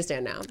 yeah. I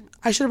understand now.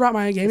 I should have brought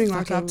my gaming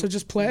laptop to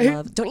just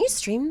play. Don't you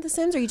stream The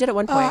Sims, or you did at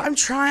one point? I'm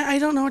trying. I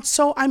don't know.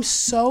 I'm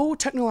so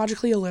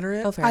technologically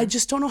illiterate. Oh, fair. I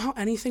just don't know how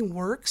anything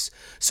works.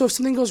 So if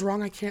something goes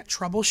wrong, I can't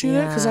troubleshoot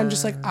it because I'm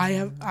just like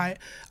I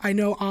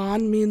know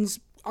on means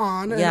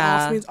on and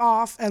off means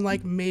off, and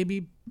like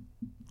maybe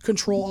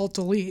Control Alt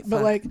Delete,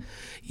 but like,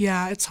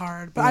 yeah, it's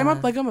hard. But I'm a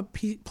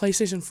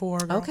PlayStation 4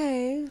 girl.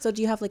 Okay, so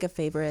do you have like a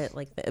favorite,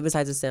 like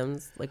besides The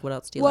Sims? Like, what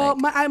else do you like?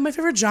 Well, my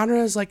favorite genre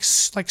is like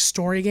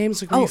story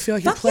games, like when you feel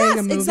like you're playing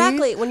a movie.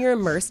 Exactly, when you're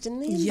immersed in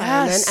the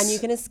environment and you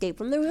can escape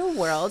from the real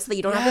world, so that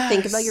you don't have to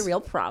think about your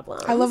real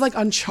problems. I love like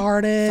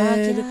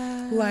Uncharted,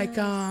 like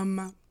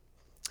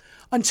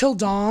Until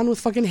Dawn with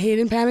fucking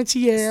Hayden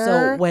Panettiere.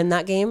 So when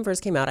that game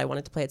first came out, I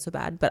wanted to play it so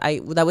bad, but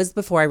that was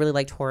before I really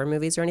liked horror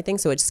movies or anything,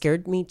 so it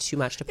scared me too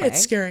much to play.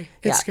 It's scary.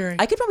 It's scary.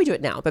 I could probably do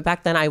it now, but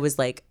back then I was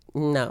like,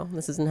 no,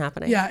 this isn't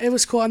happening. Yeah, it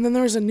was cool. And then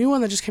there was a new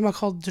one that just came out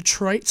called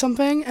Detroit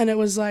something, and it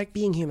was like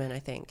Being Human, I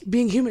think.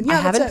 Being Human. Yeah,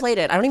 I haven't played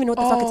it. I don't even know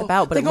what the fuck it's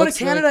about, but it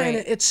looks really great. They go to Canada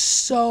and it's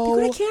so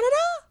They go to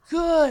Canada?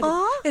 Good.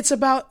 Aww. It's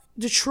about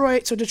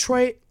Detroit. So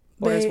Detroit.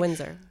 Where's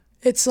Windsor?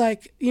 It's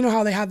like, you know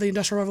how they had the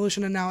Industrial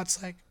Revolution and now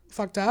it's like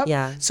fucked up.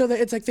 Yeah. So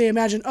that it's like they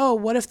imagine, oh,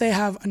 what if they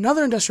have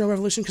another industrial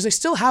revolution, because they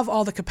still have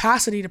all the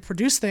capacity to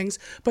produce things,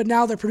 but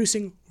now they're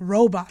producing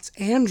robots,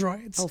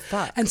 androids. Oh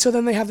fuck. And so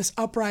then they have this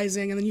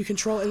uprising, and then you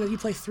control, and then you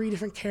play 3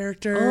 different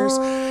characters,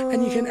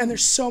 and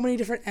there's so many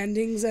different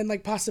endings and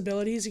like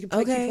possibilities you can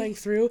keep playing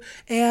through.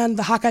 And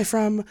the Hawkeye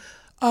from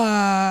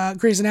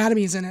Grey's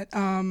Anatomy is in it.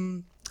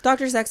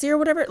 Dr. Sexy or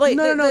whatever. Like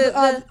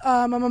the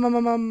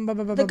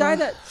guy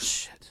that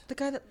the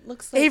guy that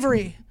looks like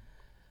Avery.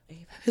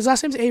 His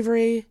last name's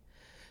Avery.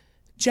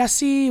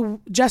 Jesse.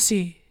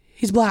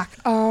 He's black.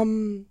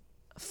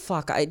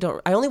 Fuck, I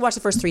only watched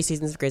the first 3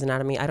 seasons of Grey's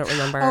Anatomy. I don't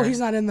remember. Oh, he's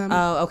not in them.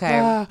 Oh,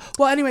 okay.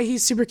 Well, anyway,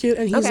 he's super cute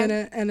and he's in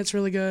it, and it's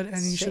really good,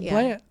 and you should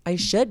play it. I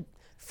should.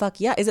 Fuck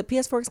yeah. Is it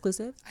PS4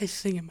 exclusive? I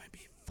think it might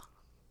be.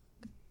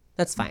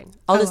 That's fine.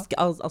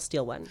 I'll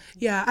steal one.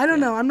 Yeah, I don't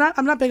know. I'm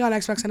not big on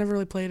Xbox. I never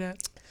really played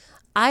it.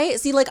 I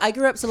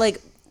grew up, so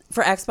like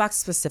for Xbox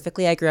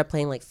specifically, I grew up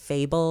playing like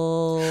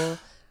Fable.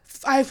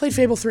 I played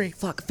Fable 3.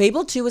 Fuck,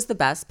 Fable 2 was the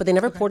best, but they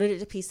never ported it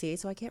to PC,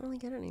 so I can't really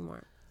get it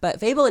anymore. But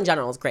Fable in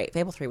general is great.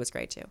 Fable 3 was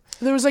great too.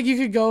 There was like, you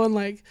could go and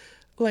like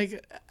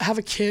have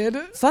a kid.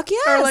 Fuck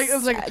yes. Or like, it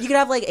was like, you could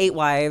have like 8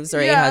 wives or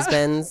 8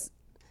 husbands,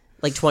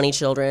 like 20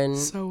 children.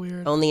 So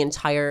weird. Own the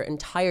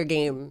entire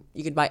game.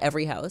 You could buy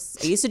every house.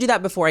 I used to do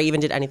that before I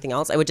even did anything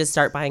else. I would just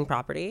start buying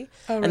property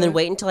and then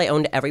wait until I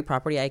owned every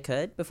property I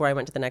could before I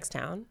went to the next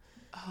town.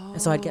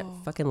 And so I'd get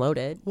fucking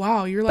loaded.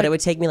 Wow, you're like, but it would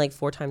take me like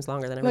 4 times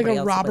longer than everybody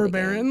else. Like a robber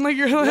baron. Like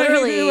you're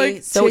literally you're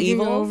like so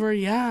evil. Over.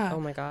 Yeah. Oh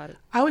my God.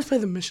 I always play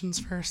the missions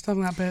first.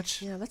 I'm that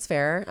bitch. Yeah, that's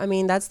fair. I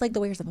mean, that's like the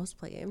way you're supposed to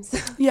play games.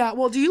 Yeah.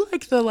 Well, do you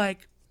like the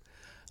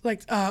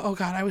oh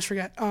God, I always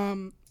forget.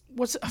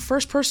 What's a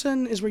first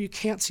person is where you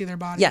can't see their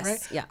body, yes,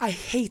 right? Yeah. I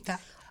hate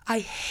that. I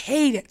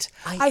hate it.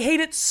 I hate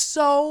it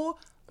so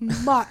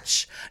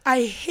much.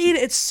 I hate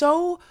it. It's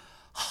so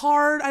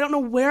hard. I don't know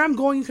where I'm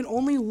going. You can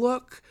only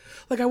look.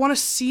 Like, I want to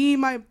see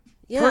my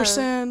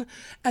person.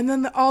 And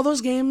then all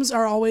those games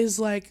are always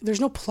like, there's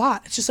no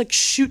plot. It's just like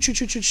shoot.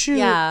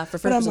 Yeah, for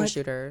first-person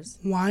shooters.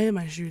 Why am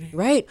I shooting?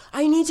 Right.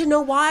 I need to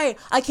know why.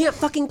 I can't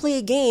fucking play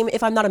a game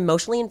if I'm not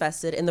emotionally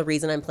invested in the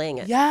reason I'm playing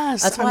it.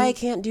 Yes. That's why I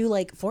can't do,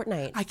 like,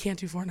 Fortnite. I can't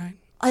do Fortnite.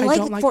 I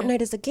like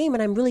Fortnite as a game,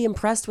 and I'm really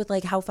impressed with,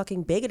 like, how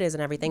fucking big it is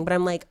and everything. But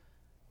I'm like,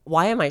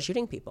 why am I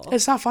shooting people?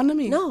 It's not fun to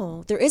me.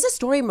 No. There is a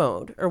story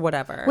mode or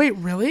whatever. Wait,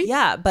 really?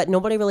 Yeah, but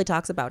nobody really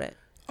talks about it.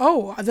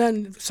 Oh,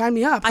 then sign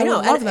me up. I know,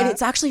 and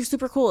it's actually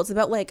super cool. It's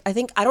about like, I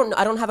think I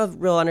don't have a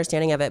real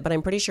understanding of it, but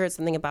I'm pretty sure it's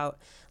something about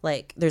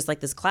like there's like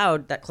this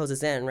cloud that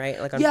closes in, right?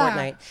 Like on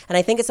Fortnite, and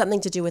I think it's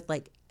something to do with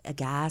like a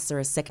gas or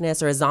a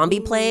sickness or a zombie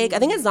plague. I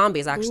think it's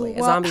zombies actually, a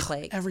zombie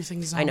plague.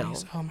 Everything's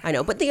zombies. I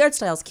know, but the art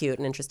style's cute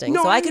and interesting,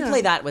 so I could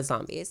play that with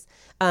zombies.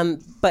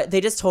 But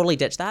they just totally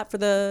ditched that for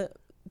the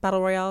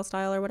Battle Royale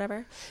style or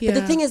whatever. Yeah.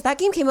 But the thing is, that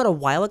game came out a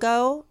while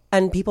ago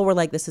and people were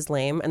like, this is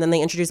lame. And then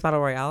they introduced Battle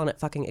Royale and it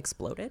fucking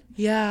exploded.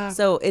 Yeah.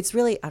 So it's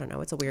really, I don't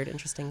know, it's a weird,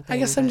 interesting thing. I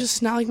guess I'm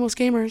just not like most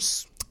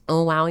gamers.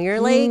 Oh, wow. You're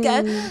like,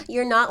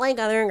 you're not like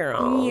other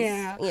girls.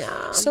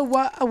 Yeah. So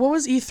what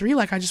was E3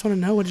 like? I just want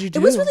to know. What did you do?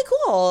 It was really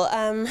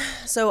cool.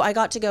 So I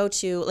got to go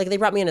to, like, they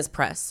brought me in as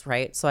press,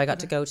 right? So I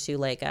got to go to,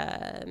 like,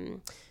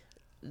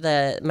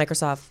 the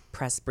Microsoft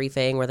press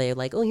briefing where they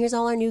like, oh, here's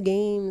all our new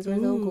games. We're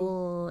so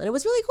cool. And it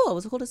was really cool. It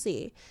was cool to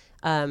see.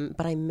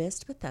 But I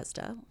missed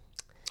Bethesda.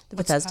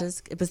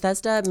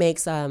 Bethesda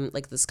makes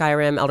like the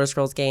Skyrim, Elder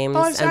Scrolls games,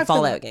 and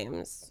Fallout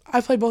games.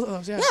 I've played both of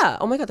those, yeah. Yeah.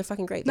 Oh my God, they're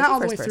fucking great. Not all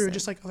the way through,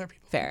 just like other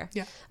people. Fair.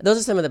 Yeah. Those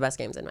are some of the best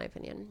games in my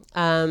opinion.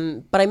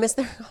 But I missed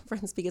their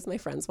conference because my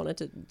friends wanted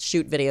to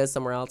shoot videos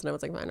somewhere else, and I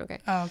was like, fine, okay.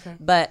 Oh, okay.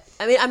 But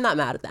I mean, I'm not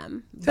mad at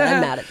them. But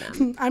I'm mad at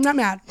them. I'm not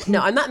mad.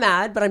 No, I'm not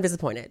mad, but I'm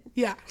disappointed.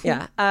 Yeah.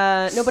 Yeah.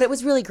 No, but it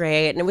was really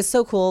great, and it was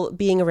so cool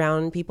being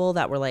around people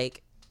that were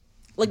like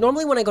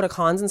normally when I go to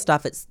cons and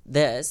stuff, it's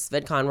this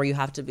VidCon where you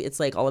have to be. It's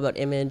like all about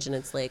image, and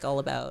it's like all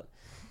about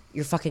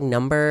your fucking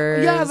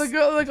numbers. Yeah,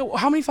 like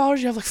how many followers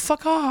do you have? Like,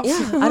 fuck off.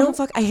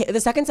 Yeah,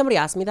 the second somebody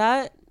asked me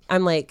that,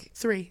 I'm like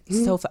 3.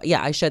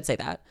 Yeah, I should say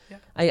that. Yeah.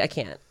 I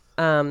can't.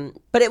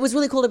 But it was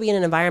really cool to be in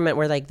an environment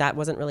where like that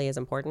wasn't really as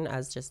important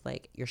as just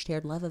like your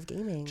shared love of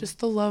gaming. Just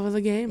the love of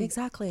the game.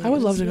 Exactly. I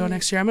would love to go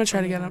next year. I'm gonna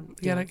try to get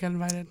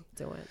invited.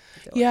 Do it.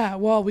 Yeah,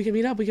 well, we could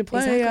meet up. We could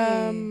play.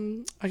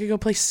 Exactly. I could go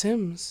play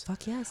Sims.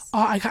 Fuck yes.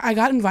 I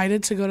got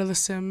invited to go to the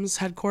Sims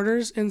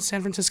headquarters in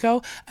San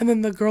Francisco, and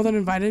then the girl that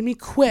invited me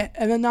quit,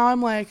 and then now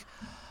I'm like,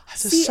 I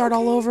have to start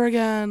all over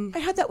again. I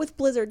had that with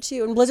Blizzard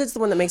too, and Blizzard's the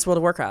one that makes World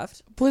of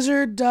Warcraft.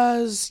 Blizzard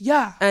does,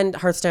 yeah. And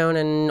Hearthstone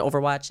and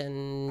Overwatch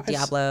and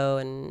Diablo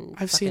and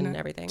I've seen it.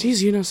 Everything.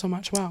 Jeez, you know so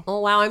much. Wow. Oh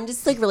wow, I'm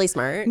just like really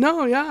smart.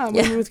 No, yeah,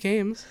 I'm with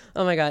games.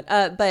 Oh my God.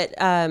 But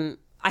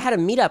I had a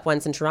meetup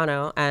once in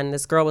Toronto, and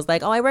this girl was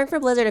like, oh, I work for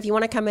Blizzard. If you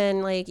want to come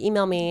in, like,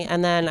 email me.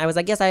 And then I was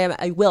like, yes,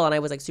 I will. And I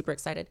was like super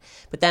excited.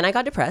 But then I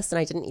got depressed and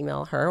I didn't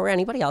email her or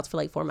anybody else for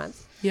like 4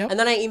 months. Yep. And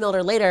then I emailed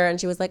her later and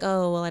she was like,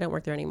 oh, well, I don't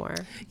work there anymore.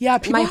 Yeah.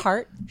 My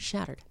heart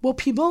shattered. Well,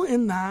 people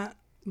in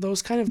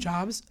those kind of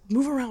jobs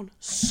move around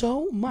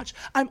so much.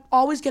 I'm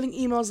always getting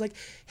emails like,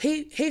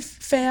 hey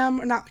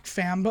fam, or not like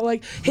fam, but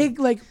like, hey,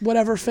 like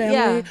whatever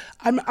family,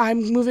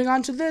 I'm moving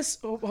on to this,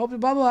 hope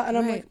blah blah. And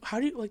I'm like,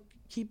 how do you like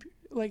keep,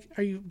 like,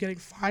 are you getting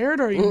fired?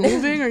 Or are you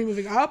moving? Are you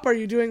moving up? Are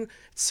you doing?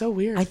 It's so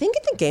weird. I think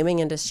in the gaming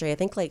industry, I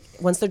think like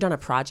once they're done a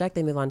project,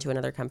 they move on to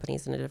another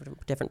companies in a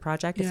different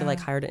project. If they're like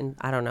hired in,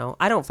 I don't know.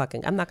 I'm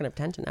not going to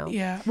pretend to know.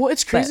 Yeah. Well,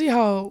 it's crazy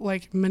how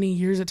like many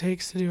years it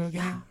takes to do a game.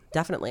 Yeah,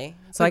 definitely.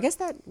 So I guess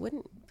that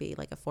wouldn't be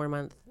like a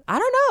 4-month. I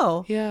don't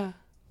know. Yeah.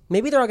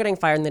 Maybe they're all getting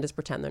fired and they just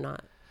pretend they're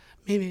not.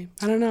 Maybe.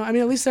 I don't know. I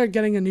mean, at least they're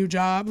getting a new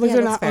job. Like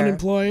they're not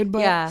unemployed,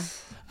 but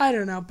I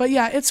don't know. But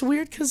yeah, it's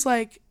weird because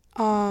like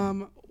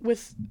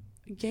with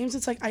games,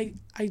 it's like I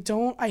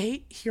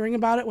hate hearing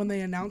about it when they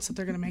announce that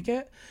they're gonna make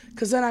it,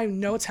 because then I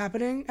know it's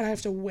happening and I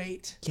have to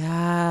wait.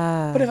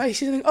 Yeah. But if I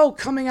see something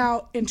coming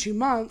out in 2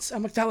 months,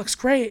 I'm like, that looks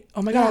great.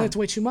 Oh my God, I have to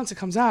wait 2 months, it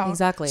comes out.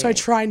 Exactly. So I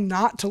try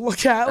not to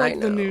look at like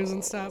the news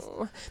and stuff.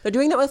 They're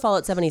doing that with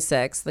Fallout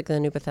 76, like the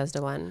new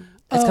Bethesda one.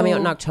 It's coming out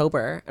in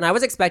October, and I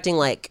was expecting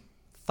like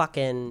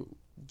fucking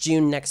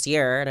June next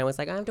year, and I was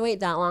like, I have to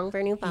wait that long for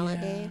a new Fallout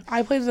game.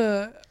 I played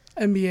the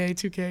NBA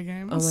 2K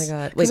games. Oh my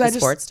God. Wait, the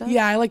sports stuff?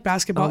 Yeah, I like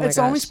basketball. It's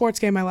the only sports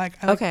game I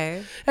like.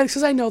 Okay. And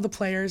because I know the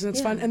players and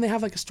it's fun. And they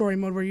have like a story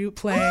mode where you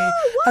play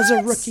as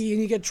a rookie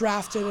and you get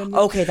drafted. And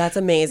okay, that's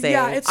amazing.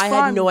 Yeah, it's fun.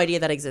 I had no idea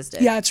that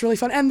existed. Yeah, it's really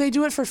fun. And they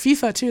do it for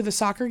FIFA too, the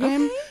soccer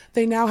game.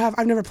 They now have,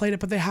 I've never played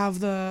it, but they have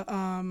the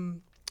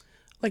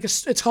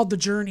it's called The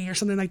Journey or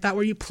something like that,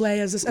 where you play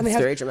as this, and they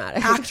have very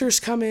dramatic. actors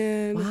come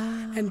in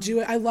and do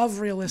it. I love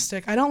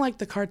realistic. I don't like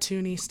the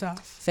cartoony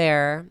stuff.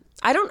 Fair.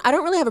 I don't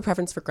really have a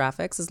preference for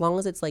graphics as long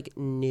as it's like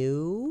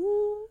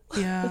new.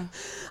 Yeah.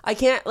 I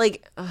can't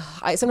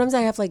sometimes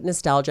I have like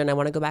nostalgia and I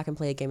want to go back and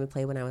play a game I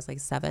played when I was like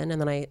 7,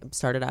 and then I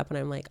start it up and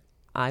I'm like,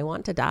 I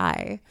want to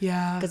die.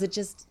 Yeah. Because it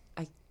just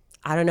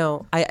I don't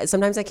know.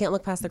 Sometimes I can't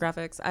look past the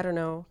graphics. I don't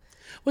know.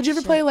 Would you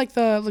ever play like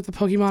the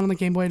Pokemon on the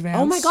Game Boy Advance?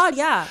 Oh my God,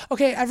 yeah.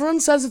 Okay,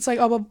 everyone says it's like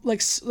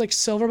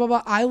silver, blah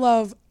blah. I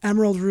love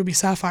Emerald, Ruby,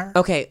 Sapphire.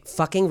 Okay,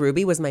 fucking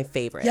Ruby was my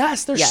favorite.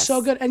 Yes, they're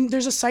so good, and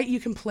there's a site you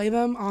can play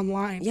them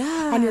online.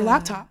 Yeah. On your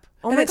laptop.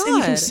 Oh my God. And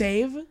you can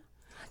save,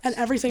 and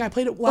everything. I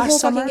played it last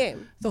summer.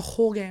 Game. The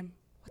whole game.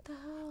 What the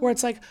hell? Where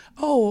it's like,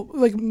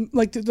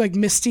 like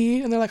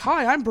Misty, and they're like,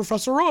 "Hi, I'm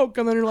Professor Oak,"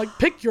 and then you're like,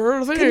 "Pick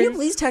your thing." Can you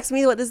please text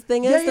me what this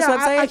thing is? This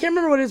website? I can't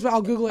remember what it is, but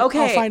I'll Google it.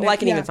 Okay, I'll find it. I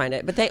can even find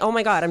it. But oh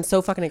my God, I'm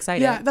so fucking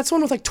excited. Yeah, that's the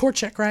one with like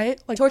Torchic, right?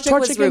 Like Torchic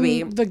was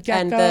Ruby, and the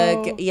gecko,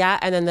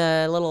 and then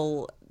the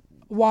little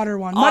water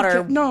one.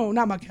 Otter. Mudkip. No,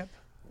 not Mudkip.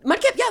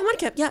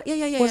 Mudkip,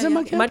 yeah. Was it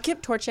Mudkip?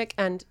 Mudkip, Torchic,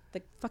 and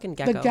the fucking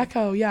gecko. The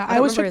gecko, yeah. I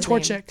always took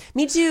Torchic.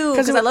 Me too,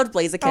 because I loved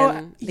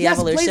Blaziken, the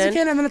evolution. Yes,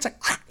 Blaziken, and then it's like...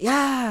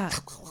 Yeah.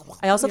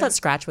 I also thought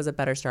Scratch was a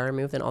better starter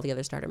move than all the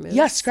other starter moves.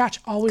 Yes, Scratch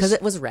always... Because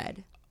it was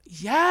red.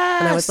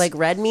 Yes. And I was like,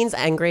 red means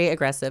angry,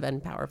 aggressive,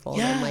 and powerful.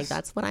 Yes. And I'm like,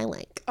 that's what I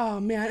like. Oh,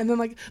 man. And then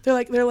like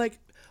they're like...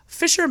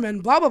 Fishermen,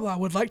 blah blah blah,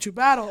 would like to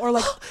battle, or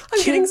like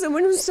I'm getting so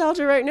much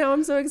nostalgia right now.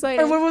 I'm so excited.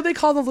 Or what would they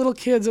call the little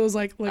kids? It was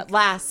like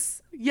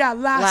Lass. Yeah,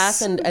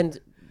 Lass. And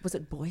was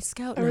it Boy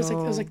Scout? Or it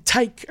was like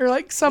Tyke, or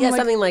like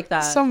something like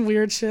that. Some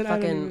weird shit. I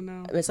don't even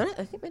know. I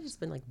think it might have just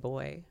been like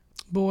Boy.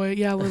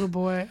 Yeah, little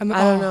boy. And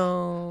I don't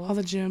know. All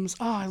the gyms.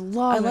 Oh, I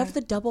love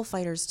the double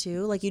fighters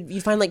too. Like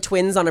you'd find like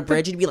twins on a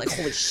bridge. You'd be like,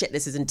 holy shit,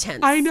 this is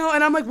intense. I know,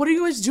 and I'm like, what are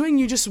you guys doing?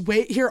 You just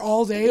wait here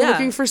all day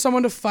looking for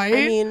someone to fight?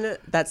 I mean,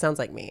 that sounds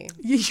like me.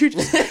 You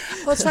just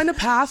let's find a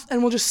path,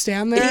 and we'll just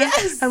stand there,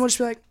 and we'll just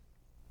be like.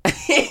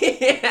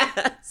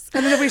 Yes.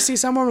 And then if we see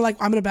someone, we're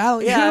like, I'm gonna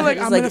battle you. Like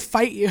I'm gonna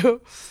fight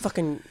you.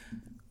 Fucking.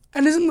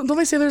 And don't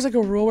they say there's like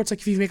a rule where it's like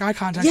if you make eye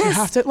contact, you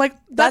have to like.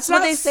 That's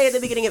what they say at the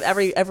beginning of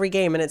every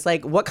game, and it's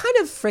like, what kind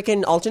of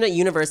freaking alternate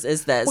universe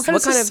is this? What kind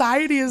of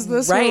society is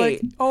this? Right. Where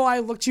like, oh, I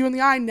looked you in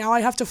the eye. Now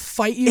I have to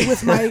fight you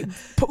with my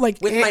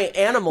my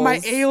animals, my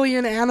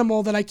alien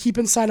animal that I keep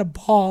inside a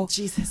ball.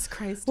 Jesus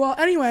Christ. Well,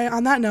 anyway,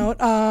 on that note,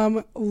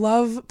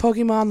 love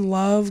Pokemon,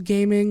 love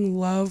gaming,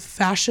 love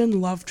fashion,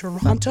 love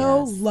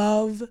Toronto,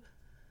 love.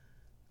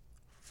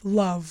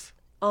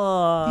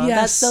 Oh, yes.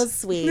 That's so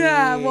sweet.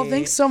 Yeah, well,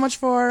 thanks so much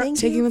for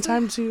taking the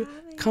time to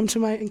come to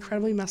my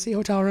incredibly messy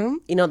hotel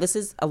room. You know, this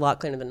is a lot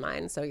cleaner than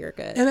mine, so you're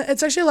good. And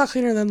it's actually a lot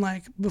cleaner than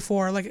like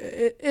before. Like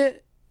no,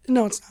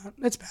 it's not.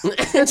 It's bad.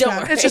 It's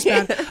bad. It's just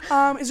bad.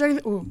 Is there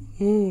anything?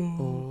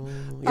 You're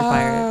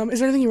fired. Is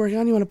there anything you're working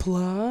on you want to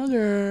plug,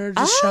 or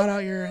just shout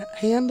out your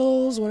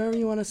handles, whatever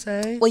you want to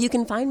say? Well, you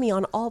can find me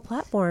on all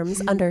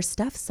platforms under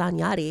Steph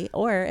Sanjati,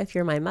 or if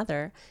you're my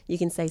mother, you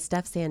can say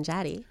Steph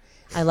Sanjati.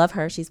 I love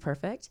her. She's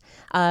perfect.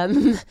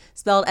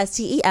 Spelled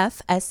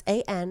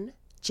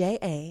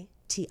STEFSANJATI.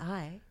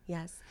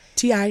 Yes.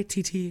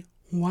 TITTY.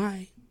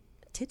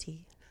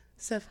 Titty.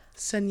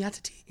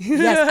 Senyatity.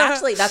 Yes,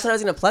 actually, that's what I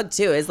was going to plug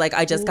too. Is like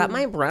I just got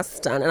my breasts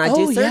done, and I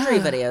do surgery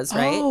videos,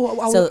 right?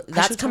 So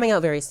that's coming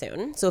out very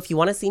soon. So if you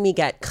want to see me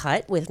get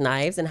cut with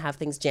knives and have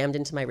things jammed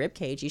into my rib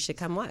cage, you should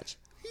come watch.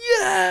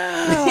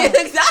 Yeah.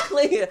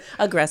 Exactly.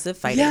 Aggressive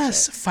fighting.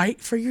 Yes, shit. Fight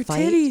for your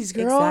titties,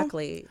 girl.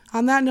 Exactly.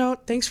 On that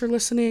note, thanks for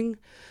listening.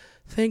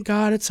 Thank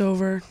God it's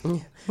over.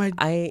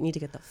 I need to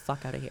get the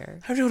fuck out of here.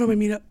 I have to go to my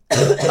meetup.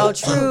 Oh,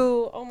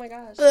 true. Oh my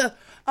gosh.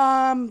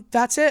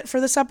 That's it for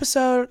this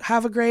episode.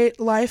 Have a great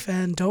life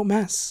and don't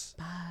mess.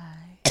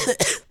 Bye.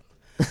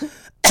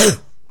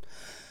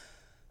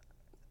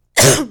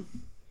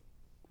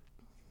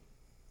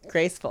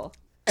 Graceful.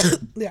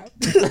 Yeah.